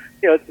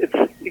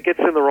 It gets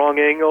in the wrong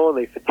angle and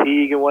they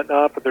fatigue and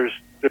whatnot. But there's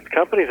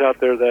companies out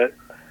there that,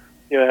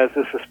 as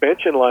the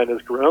suspension line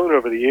has grown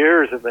over the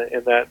years in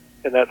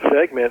that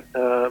segment,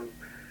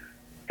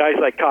 guys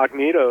like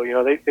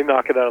Cognito, they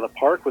knock it out of the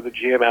park with the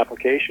GM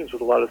applications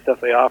with a lot of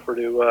stuff they offer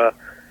to,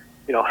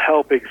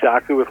 help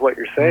exactly with what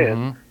you're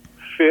saying,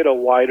 fit a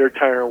wider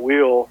tire and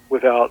wheel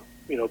without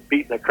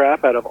beating the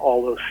crap out of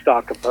all those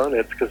stock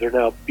components because they're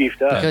now beefed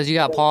up. Because you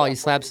got Paul, he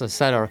slaps a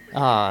set of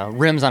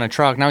rims on a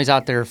truck. Now he's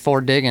out there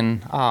Ford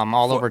digging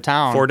all over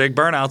town. Ford dig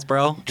burnouts,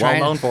 bro. Well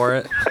known for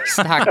it.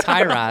 Stock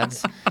tie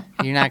rods.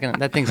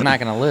 That thing's not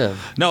gonna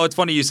live. No, it's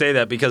funny you say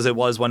that because it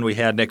was when we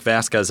had Nick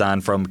Vasquez on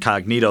from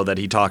Cognito that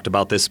he talked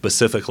about this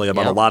specifically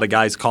about a lot of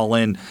guys call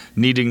in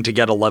needing to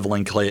get a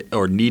leveling kit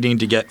or needing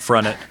to get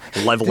front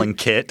leveling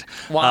kit,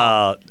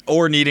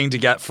 or needing to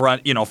get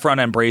front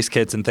end brace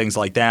kits and things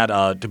like that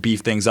to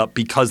beef things up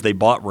because they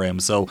bought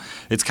rims. So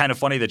it's kind of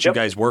funny that you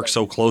guys work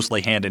so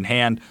closely hand in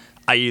hand.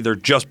 I either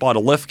just bought a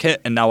lift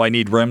kit and now I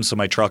need rims so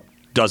my truck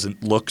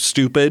doesn't look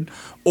stupid,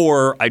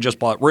 or I just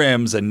bought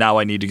rims and now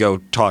I need to go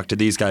talk to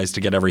these guys to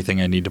get everything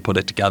I need to put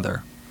it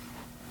together.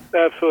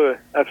 Absolutely.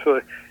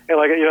 And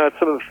like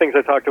some of the things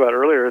I talked about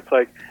earlier, it's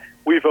like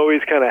we've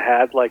always kind of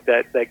had like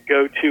that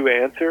go-to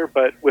answer,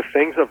 but with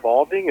things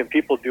evolving and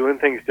people doing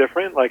things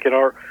different, like in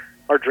our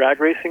drag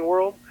racing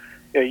world,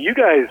 you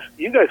guys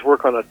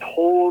work on a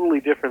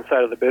totally different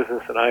side of the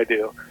business than I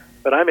do.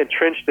 But I'm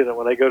entrenched in it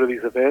when I go to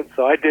these events,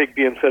 so I dig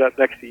being set up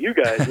next to you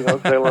guys,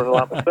 because I learn a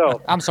lot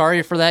myself. I'm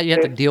sorry for that. You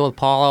had to deal with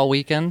Paul all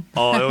weekend.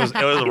 Oh, it was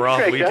a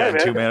rough weekend,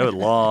 too, man. It was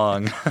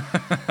long.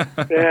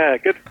 Yeah,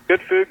 good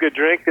food, good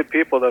drink, good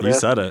people, though, man. You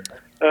said it.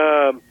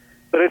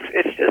 But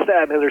it's just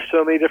that, man. There's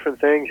so many different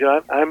things.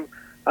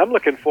 I'm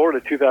looking forward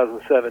to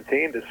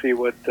 2017 to see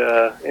what,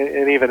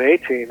 and even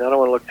 18. I don't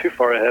want to look too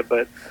far ahead,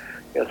 but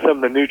some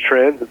of the new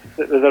trends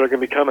that are going to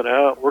be coming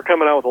out. We're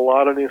coming out with a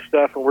lot of new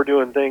stuff, and we're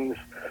doing things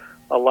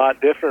a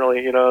lot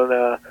differently, and I don't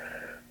know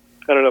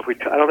I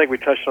don't think we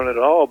touched on it at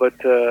all, but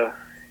I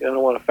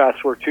don't want to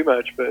fast forward too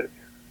much, but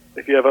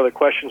if you have other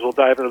questions, we'll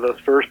dive into those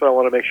first, but I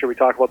want to make sure we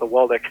talk about the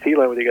Weld XT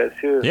line with you guys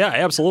too. Yeah,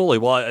 absolutely.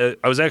 Well,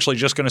 I was actually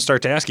just going to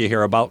start to ask you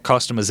here about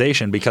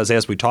customization, because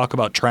as we talk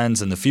about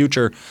trends in the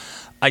future,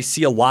 I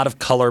see a lot of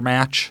color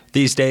match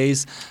these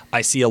days.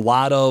 I see a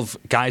lot of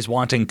guys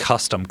wanting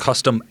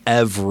custom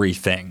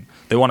everything.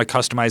 They want to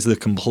customize the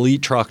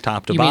complete truck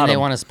top to bottom. You mean they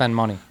want to spend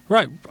money?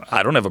 Right.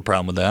 I don't have a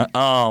problem with that.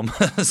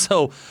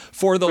 So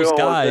for those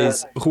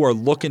guys who are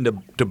looking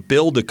to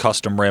build a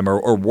custom rim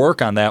or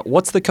work on that,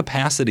 what's the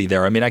capacity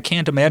there? I mean, I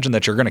can't imagine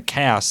that you're going to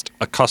cast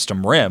a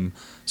custom rim.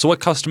 So what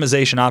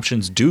customization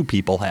options do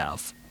people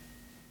have?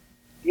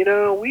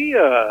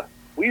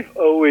 We've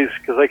always,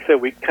 because like I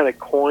said, we kind of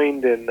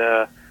coined and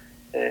I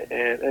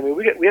mean,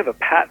 we have a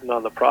patent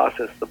on the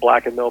process, the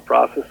black and mill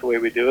process, the way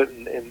we do it,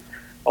 and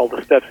all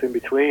the steps in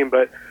between.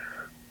 But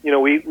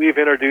we've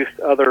introduced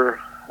other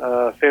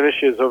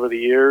finishes over the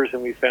years,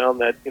 and we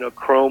found that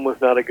chrome was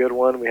not a good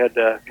one. We had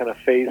to kind of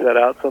phase that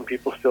out. Some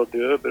people still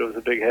do it, but it was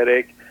a big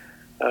headache.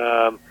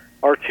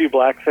 Our two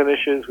black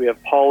finishes, we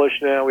have polish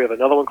now. We have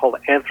another one called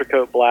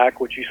Anthracote Black,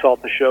 which you saw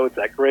at the show. It's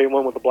that gray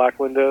one with the black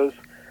windows.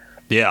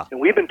 Yeah. And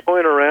we've been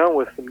toying around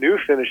with some new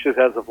finishes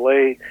as of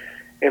late,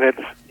 and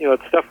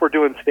it's stuff we're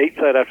doing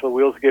stateside after the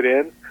wheels get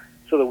in,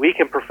 so that we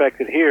can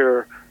perfect it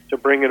here to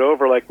bring it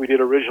over like we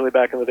did originally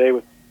back in the day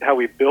with how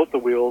we built the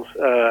wheels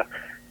to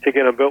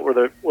get them built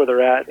where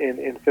they're at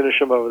and finish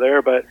them over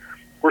there. But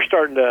we're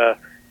starting to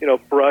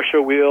brush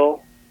a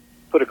wheel,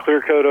 put a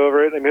clear coat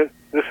over it. I mean,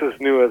 this is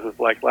new as of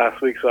like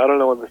last week, so I don't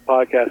know when this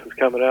podcast is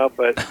coming out,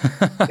 but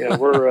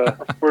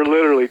we're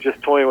literally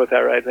just toying with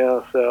that right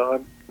now.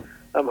 So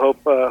I'm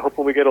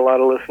hoping we get a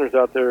lot of listeners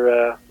out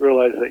there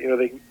realize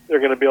that they're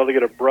going to be able to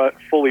get a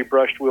fully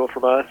brushed wheel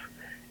from us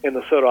in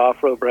the Soda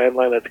Off-Road brand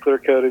line that's clear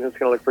coated. It's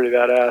going to look pretty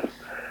badass.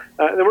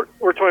 And then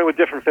we're toying with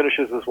different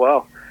finishes as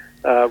well,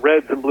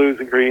 reds and blues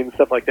and greens,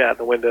 stuff like that in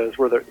the windows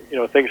where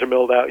things are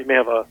milled out. You may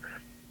have the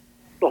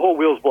whole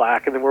wheel's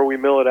black, and then where we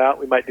mill it out,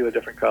 we might do a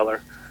different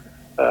color,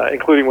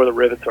 including where the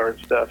rivets are and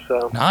stuff.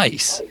 So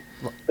nice.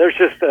 There's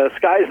just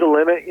sky's the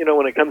limit,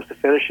 when it comes to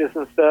finishes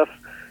and stuff.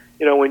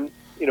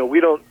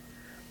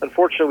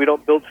 Unfortunately, we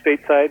don't build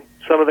stateside.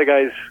 Some of the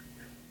guys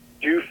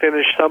do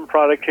finish some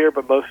product here,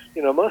 but most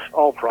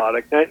all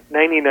product,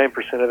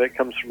 99% of it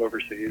comes from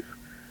overseas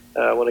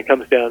when it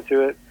comes down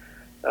to it.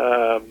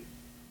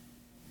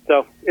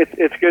 So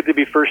it's good to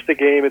be first to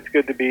game. It's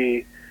good to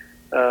be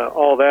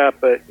all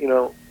that, but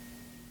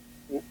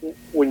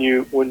when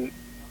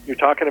you're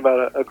talking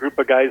about a group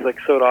of guys like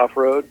Soda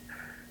Off-Road.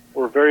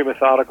 We're very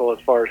methodical as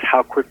far as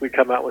how quick we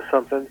come out with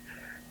something.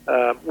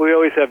 We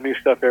always have new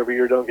stuff every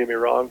year. Don't get me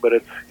wrong, but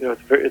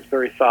it's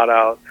very thought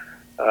out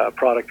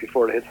product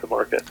before it hits the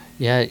market.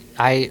 Yeah,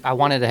 I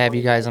wanted to have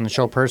you guys on the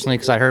show personally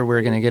because I heard we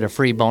were going to get a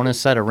free bonus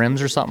set of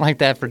rims or something like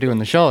that for doing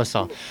the show.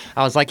 So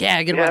I was like,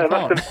 get them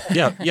on the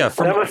phone. Yeah,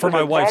 for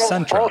my wife,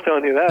 Sentra. Paul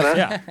telling you that,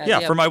 huh? Yeah,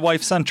 for my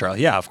wife, Sentra.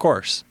 Yeah, of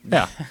course.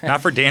 Yeah,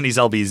 not for Danny's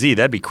LBZ.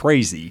 That'd be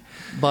crazy.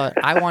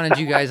 But I wanted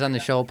you guys on the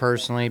show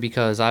personally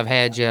because I've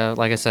had you,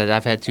 like I said,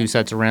 I've had 2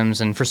 sets of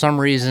rims, and for some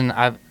reason,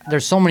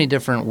 there's so many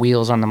different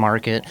wheels on the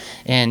market,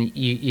 and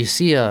you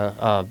see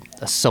a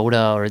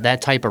Soda or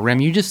that type of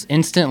rim, you just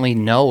instantly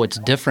know it's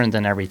different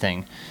than everything.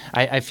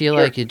 I feel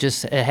like it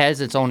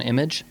has its own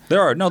image.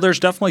 There's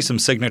definitely some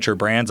signature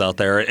brands out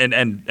there,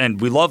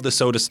 and we love the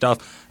Soda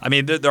stuff. I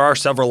mean, there are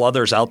several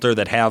others out there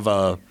that have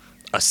a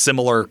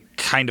similar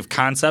kind of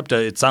concept.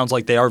 It sounds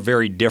like they are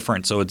very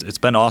different, so it's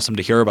been awesome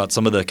to hear about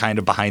some of the kind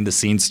of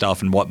behind-the-scenes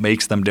stuff and what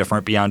makes them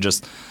different beyond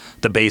just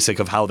the basic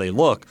of how they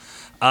look.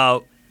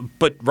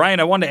 But,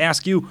 Ryan, I wanted to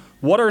ask you,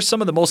 what are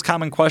some of the most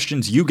common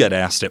questions you get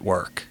asked at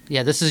work?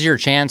 Yeah, this is your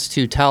chance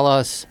to tell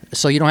us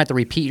so you don't have to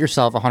repeat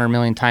yourself 100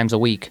 million times a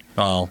week.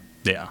 Oh,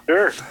 yeah.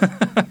 Sure.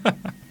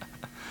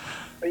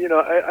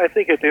 I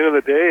think at the end of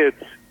the day,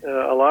 it's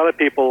a lot of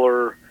people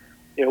are,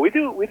 we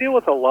deal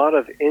with a lot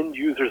of end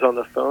users on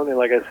the phone, and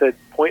like I said,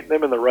 pointing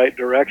them in the right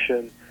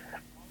direction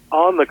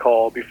on the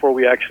call before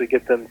we actually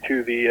get them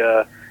to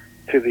the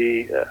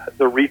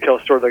retail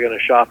store they're going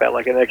to shop at,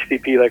 like an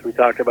XTP, like we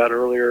talked about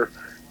earlier,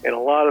 and a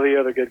lot of the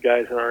other good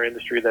guys in our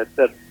industry that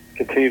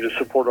continue to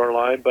support our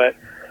line. But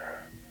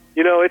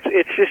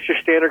it's just your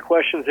standard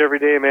questions every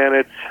day, man.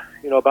 It's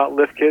about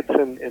lift kits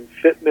and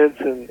fitments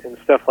and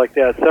stuff like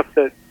that, stuff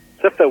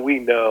that we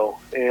know.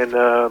 And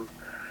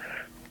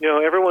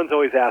everyone's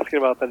always asking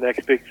about the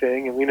next big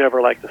thing, and we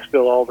never like to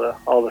spill all the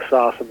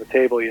sauce on the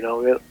table. We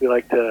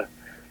like to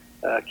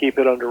keep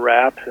it under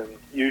wraps and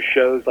use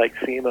shows like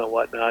SEMA and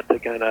whatnot to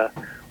kind of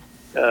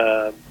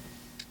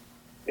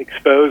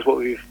expose what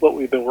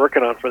we've been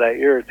working on for that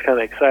year. It's kind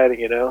of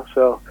exciting,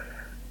 So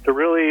to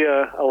really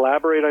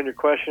elaborate on your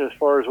question as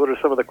far as what are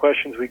some of the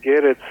questions we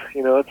get, it's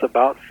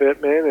about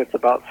fitment, it's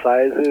about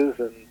sizes,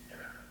 and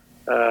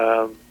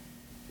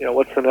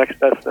what's the next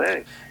best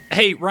thing.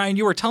 Hey, Ryan,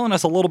 you were telling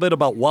us a little bit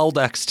about Weld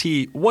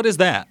XT. What is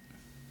that?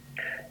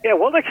 Yeah,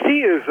 Weld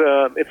XT is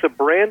it's a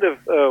brand of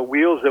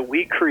wheels that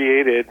we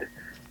created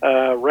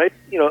right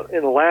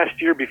in the last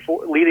year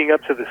before leading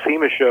up to the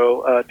SEMA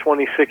show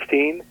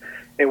 2016.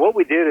 And what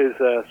we did is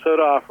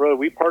Soda Off-Road,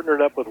 we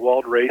partnered up with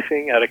Weld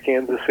Racing out of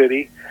Kansas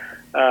City.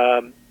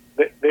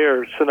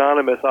 They're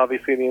synonymous,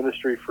 obviously, in the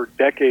industry for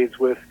decades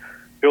with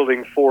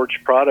building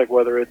forged product,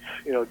 whether it's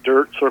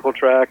dirt, circle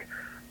track,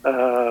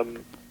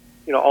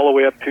 all the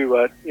way up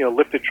to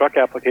lifted truck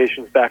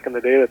applications back in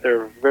the day that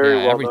they're very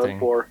well known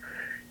for.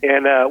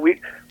 And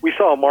we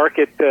saw a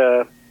market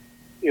that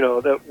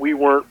we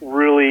weren't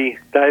really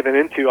diving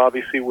into,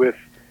 obviously, with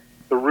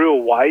the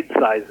real wide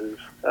sizes,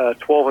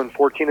 12 and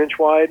 14-inch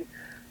wide,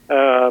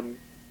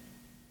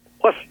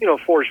 plus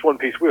forged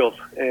one-piece wheels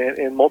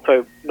and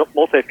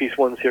multi-piece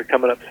ones here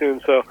coming up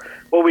soon. So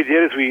what we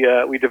did is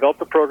we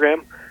developed a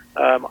program.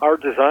 Our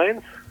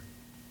designs,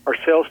 our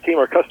sales team,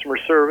 our customer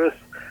service,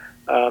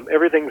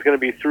 everything's going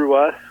to be through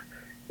us,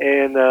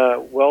 and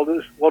Weld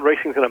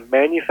Racing is going to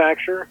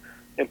manufacture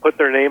and put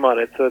their name on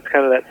it. So it's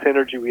kind of that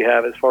synergy we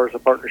have as far as the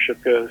partnership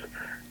goes.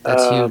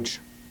 That's huge.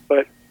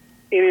 But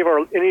any of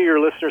your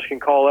listeners can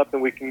call up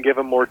and we can give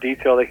them more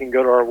detail. They can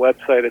go to our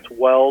website. It's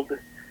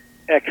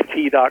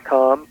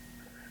weldxt.com.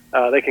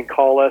 They can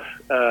call us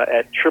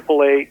at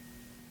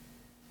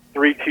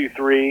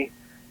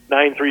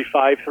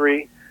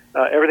 888-323-9353.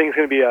 Everything's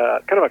going to be a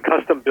kind of a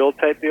custom build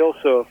type deal.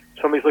 So if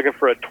somebody's looking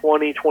for a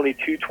 20,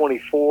 22,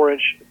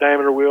 24-inch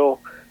diameter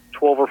wheel,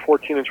 12 or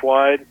 14-inch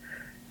wide,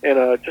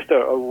 and just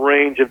a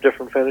range of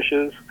different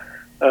finishes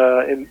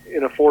in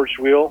a forged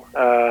wheel,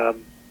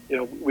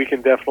 we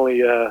can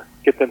definitely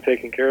get them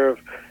taken care of.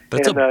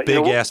 That's a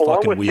big-ass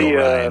fucking wheel,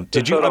 Ryan.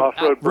 Did you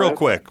real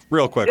quick,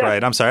 yeah.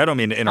 Ryan? I'm sorry, I don't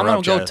mean to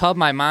interrupt you. I'm going to go tub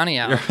my money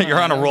out.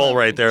 You're on a roll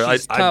right there.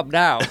 She's tubbed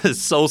out.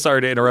 So sorry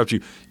to interrupt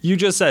you. You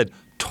just said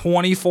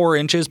 24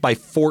 inches by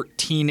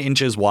 14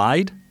 inches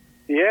wide?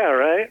 Yeah,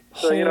 right.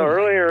 So,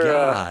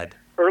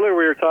 earlier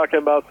we were talking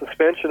about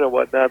suspension and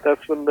whatnot.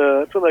 That's when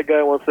that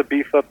guy wants to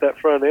beef up that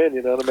front end,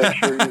 to make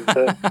sure he's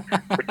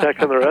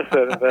protecting the rest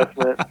of that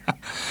investment.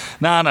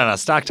 No.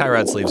 Stock tie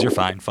rod sleeves. You're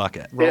fine. Fuck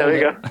it. There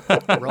you go.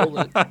 Roll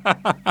it.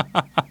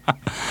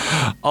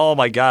 Oh,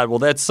 my God. Well,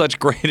 that's such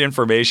great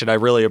information. I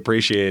really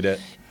appreciate it.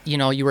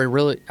 You were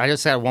really – I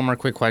just had one more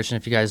quick question,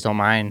 if you guys don't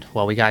mind,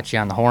 while we got you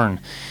on the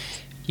horn.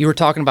 You were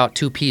talking about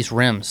two-piece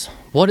rims.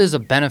 What is a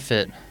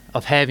benefit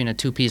of having a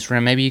two-piece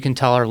rim? Maybe you can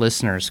tell our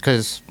listeners,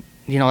 because –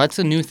 that's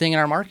a new thing in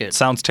our market.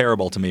 Sounds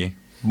terrible to me.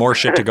 More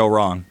shit to go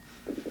wrong.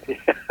 Yeah,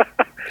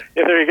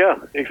 there you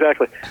go.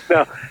 Exactly.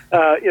 Now,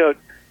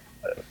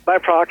 by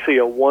proxy,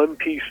 a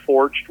one-piece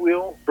forged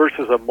wheel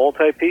versus a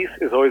multi-piece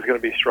is always going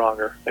to be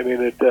stronger. I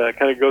mean, it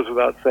kind of goes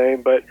without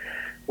saying. But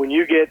when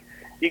you get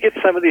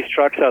some of these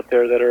trucks out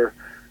there that are,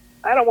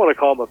 I don't want to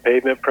call them a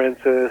pavement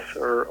princess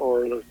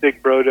or those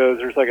big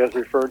brodozers like I was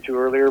referring to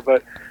earlier,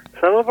 but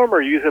some of them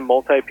are using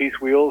multi-piece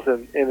wheels,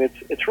 and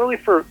it's really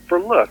for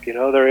look.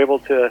 They're able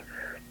to,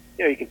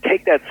 you can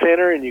take that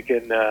center and you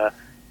can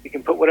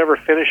put whatever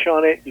finish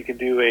on it. You can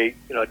do a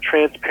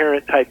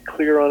transparent type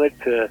clear on it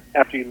to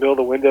after you mill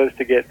the windows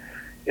to get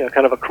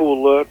kind of a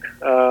cool look.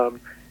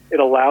 It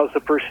allows the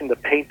person to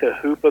paint the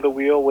hoop of the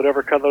wheel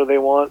whatever color they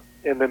want,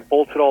 and then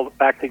bolt it all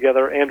back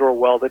together and or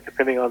weld it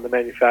depending on the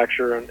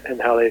manufacturer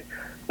and how they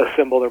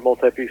assemble their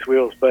multi-piece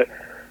wheels. But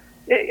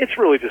it's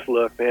really just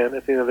look, man,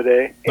 at the end of the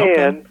day.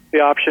 Okay. And the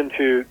option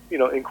to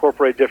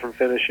incorporate different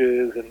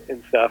finishes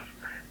and stuff.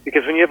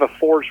 Because when you have a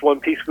forged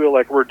one-piece wheel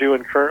like we're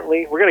doing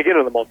currently, we're going to get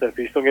into the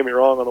multi-piece, don't get me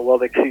wrong, on the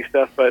Weld XC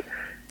stuff, but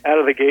out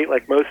of the gate,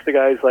 like most of the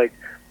guys like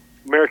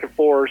American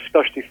Forged,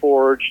 Specialty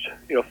Forged,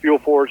 Fuel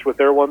Forged with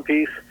their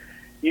one-piece,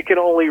 you can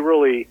only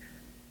really,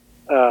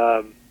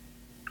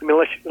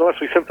 unless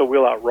we sent the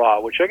wheel out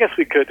raw, which I guess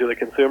we could to the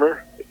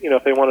consumer,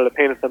 if they wanted to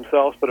paint it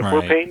themselves. But if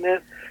we're painting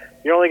it,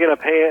 you're only going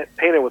to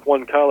paint it with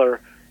one color,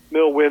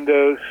 mill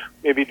windows,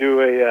 maybe do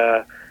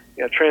a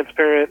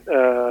transparent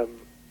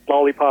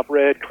lollipop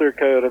red, clear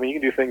coat. I mean, you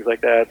can do things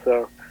like that.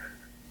 So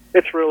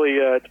it's really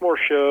it's more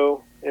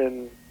show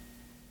and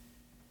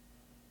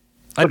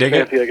I dig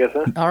fancy, I guess.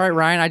 Huh? All right,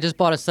 Ryan, I just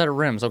bought a set of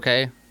rims.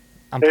 Okay,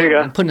 I'm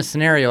putting a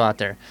scenario out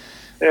there.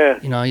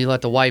 Yeah. You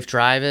let the wife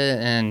drive it,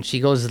 and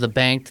she goes to the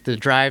bank to the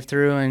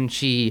drive-through, and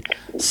she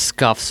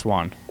scuffs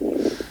one.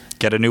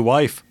 Get a new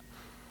wife.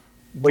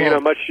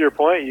 Well, much to your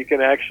point, you can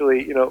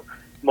actually,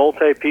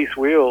 multi-piece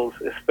wheels,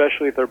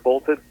 especially if they're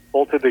bolted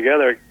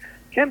together,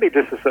 can be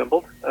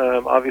disassembled.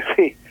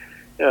 Obviously,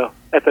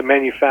 at the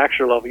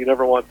manufacturer level, you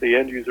never want the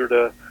end user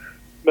to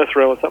mess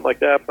around with something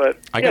like that. But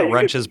I got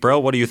wrenches, bro.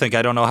 What do you think?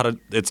 I don't know how to.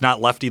 It's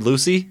not lefty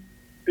loosey.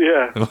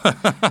 Yeah.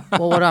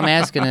 Well, what I'm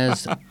asking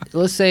is,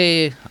 let's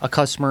say a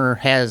customer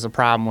has a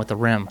problem with the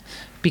rim,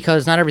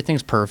 because not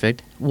everything's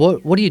perfect.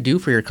 What do you do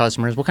for your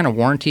customers? What kind of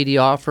warranty do you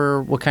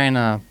offer? What kind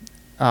of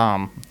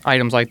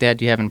items like that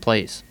do you have in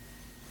place?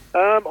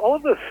 All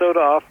of the Soda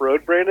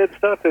Off-Road branded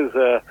stuff is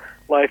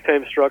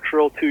lifetime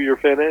structural 2-year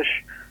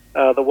finish.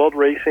 The Weld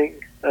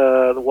Racing,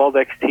 the Weld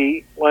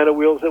XT line of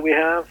wheels that we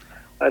have,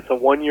 it's a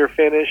 1-year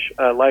finish,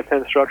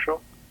 lifetime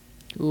structural.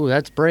 Ooh,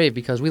 that's brave,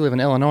 because we live in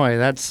Illinois.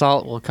 That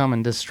salt will come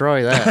and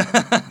destroy that.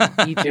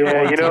 I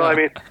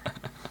mean,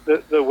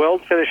 the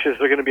weld finishes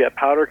are going to be a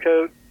powder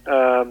coat.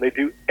 They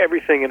do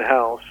everything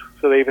in-house,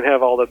 so they even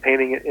have all the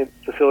painting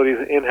facilities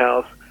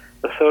in-house.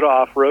 The Soda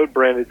Off-Road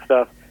branded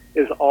stuff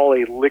is all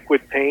a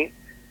liquid paint,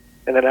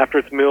 and then after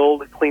it's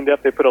milled, cleaned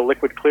up, they put a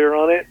liquid clear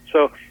on it.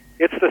 So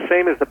it's the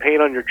same as the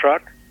paint on your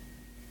truck,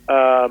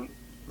 and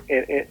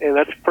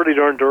that's pretty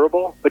darn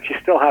durable. But you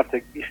still have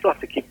to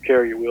keep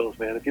care of your wheels,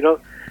 man. If you're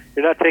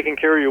not taking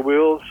care of your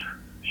wheels,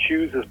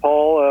 shoes, as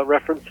Paul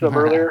referenced them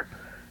earlier,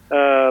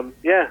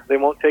 they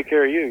won't take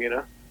care of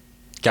you.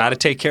 Got to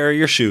take care of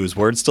your shoes.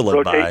 Words to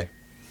live by.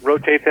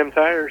 Rotate them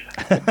tires.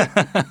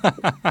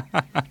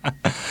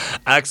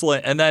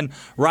 Excellent. And then,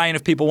 Ryan,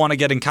 if people want to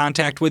get in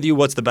contact with you,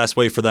 what's the best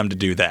way for them to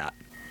do that?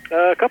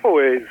 A couple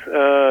ways.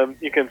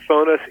 You can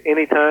phone us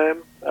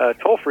anytime.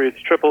 Toll free, it's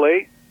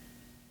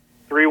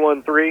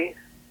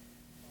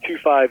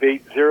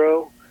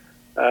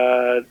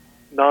 888-313-2580.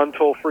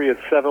 Non-toll free is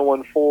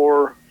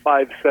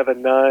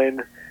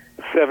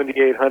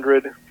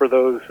 714-579-7800 for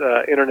those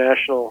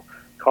international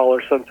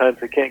callers.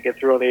 Sometimes they can't get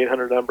through on the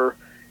 800 number.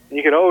 And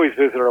you can always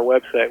visit our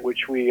website,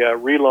 which we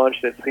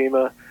relaunched at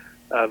SEMA.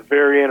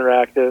 Very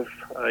interactive.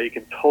 You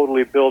can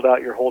totally build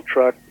out your whole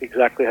truck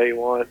exactly how you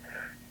want,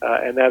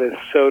 and that is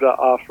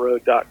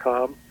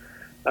sodaoffroad.com.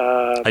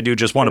 I do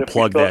just want to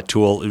plug that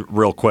tool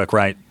real quick,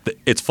 right?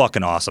 It's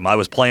fucking awesome. I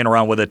was playing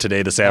around with it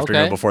today, this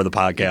afternoon before the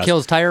podcast. It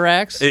kills tire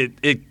racks?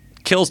 It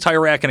kills tire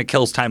rack and it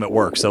kills time at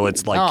work. So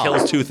it's like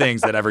kills two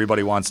things that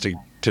everybody wants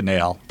to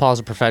nail. Paul's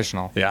a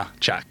professional. Yeah,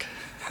 check.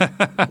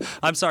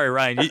 I'm sorry,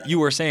 Ryan. You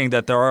were saying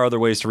that there are other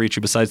ways to reach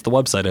you besides the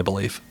website, I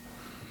believe.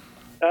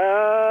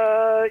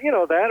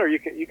 That, or you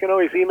can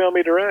always email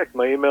me direct.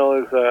 My email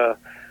is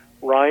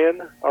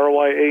Ryan,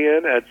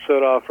 R-Y-A-N, at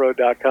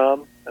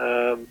sodaoffroad.com.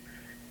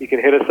 You can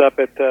hit us up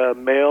at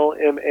mail,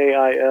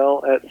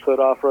 M-A-I-L, at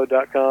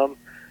sodaoffroad.com.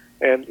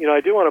 And, I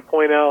do want to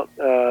point out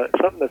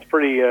something that's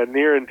pretty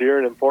near and dear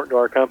and important to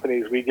our company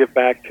is we give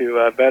back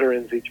to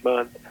veterans each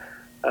month,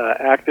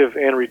 active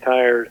and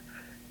retired.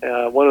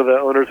 One of the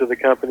owners of the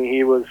company,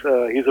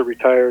 he's a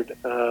retired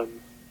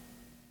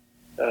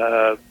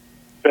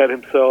vet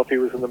himself. He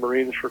was in the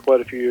Marines for quite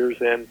a few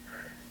years, and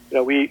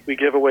we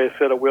give away a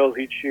set of wheels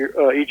each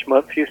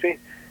month,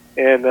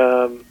 and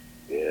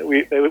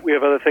we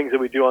have other things that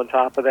we do on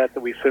top of that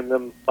we send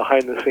them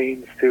behind the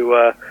scenes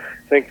to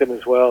thank them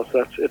as well.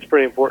 So it's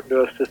pretty important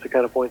to us just to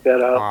kind of point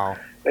that out. Wow.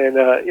 And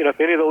if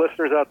any of the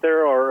listeners out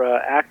there are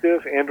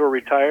active and or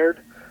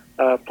retired,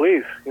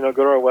 please go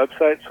to our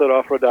website,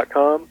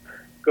 sodaoffroad.com.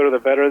 Go to the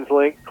veterans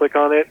link, click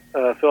on it,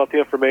 fill out the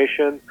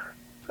information,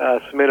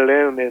 submit it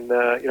in, and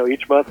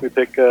each month we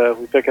pick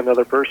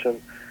another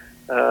person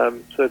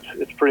So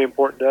it's pretty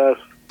important to us.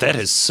 That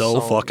is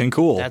so fucking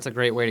cool. That's a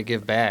great way to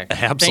give back.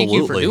 Absolutely. Thank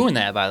you for doing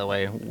that, by the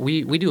way.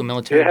 We do a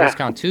military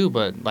discount too,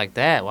 but like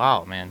that,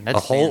 wow, man. That a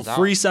whole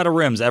free set of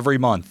rims every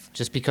month.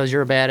 Just because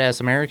you're a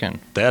badass American.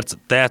 That's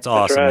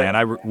awesome, right.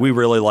 man. We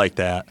really like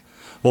that.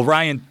 Well,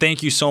 Ryan,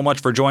 thank you so much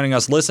for joining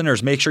us.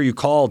 Listeners, make sure you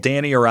call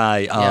Danny or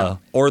I,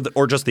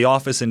 or just the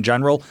office in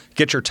general.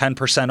 Get your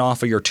 10%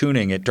 off of your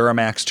tuning at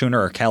Duramax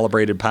Tuner or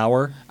Calibrated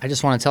Power. I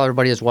just want to tell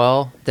everybody as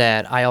well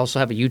that I also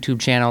have a YouTube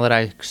channel that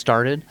I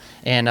started,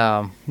 and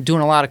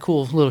doing a lot of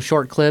cool little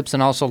short clips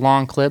and also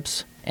long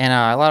clips. And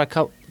a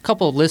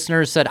couple of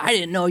listeners said, I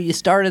didn't know you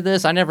started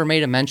this. I never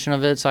made a mention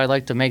of it, so I'd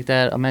like to make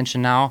that a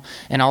mention now.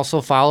 And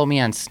also follow me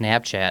on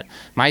Snapchat.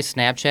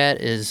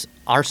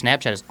 Our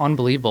Snapchat is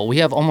unbelievable. We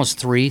have almost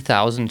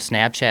 3,000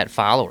 Snapchat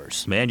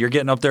followers. Man, you're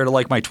getting up there to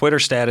like my Twitter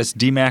status,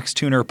 DMAX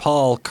Tuner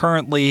Paul,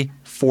 currently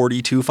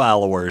 42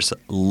 followers.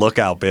 Look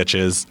out,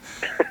 bitches.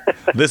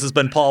 This has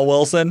been Paul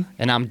Wilson.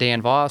 And I'm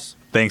Dan Voss.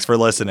 Thanks for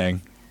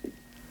listening.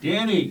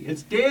 Danny,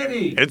 it's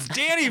Danny. It's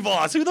Danny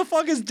Voss. Who the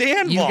fuck is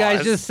Dan Voss? You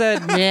guys just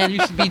said, man,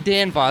 you should be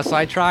Dan Voss, so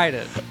I tried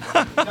it.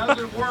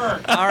 Doesn't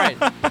work. All right.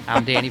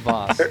 I'm Danny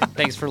Voss.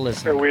 Thanks for Are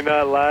listening. we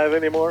not live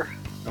anymore?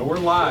 No, we're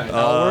live.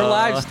 Oh, we're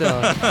live still.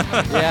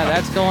 Yeah,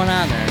 that's going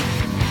on there.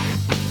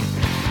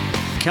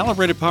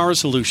 Calibrated Power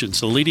Solutions,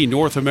 the leading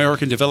North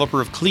American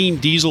developer of clean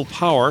diesel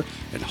power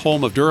and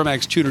home of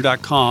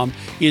DuramaxTuner.com,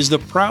 is the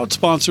proud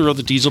sponsor of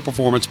the Diesel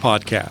Performance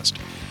Podcast.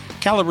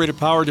 Calibrated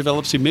Power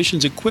develops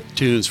emissions-equipped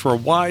tunes for a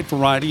wide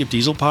variety of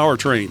diesel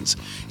powertrains,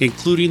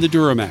 including the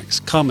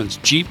Duramax, Cummins,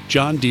 Jeep,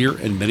 John Deere,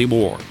 and many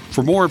more.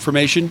 For more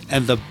information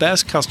and the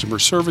best customer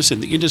service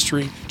in the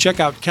industry, check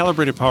out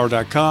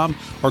calibratedpower.com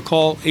or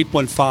call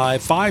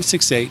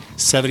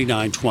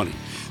 815-568-7920.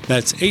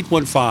 That's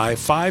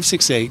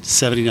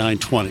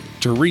 815-568-7920.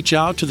 To reach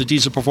out to the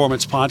Diesel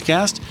Performance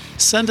Podcast,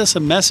 send us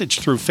a message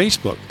through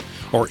Facebook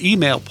or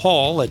email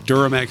Paul at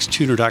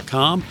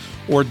DuramaxTuner.com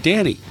or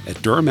Danny at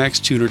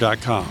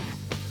DuramaxTuner.com.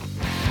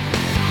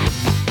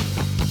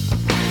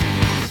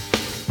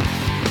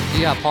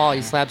 Yeah, Paul,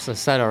 he slaps a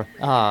set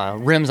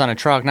of rims on a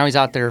truck. Now he's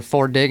out there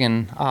Ford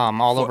digging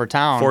all over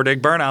town. Ford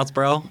dig burnouts,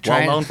 bro.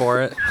 Trying- Well known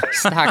for it.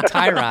 Stock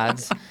tie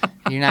rods.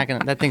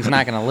 That thing's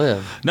not gonna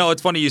live. No,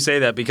 it's funny you say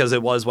that because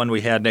it was when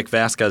we had Nick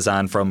Vasquez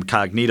on from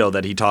Cognito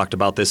that he talked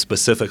about this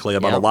specifically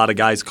about a lot of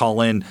guys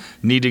call in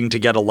needing to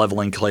get a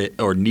leveling kit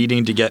or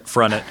needing to get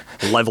front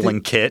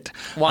leveling kit.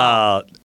 Wow.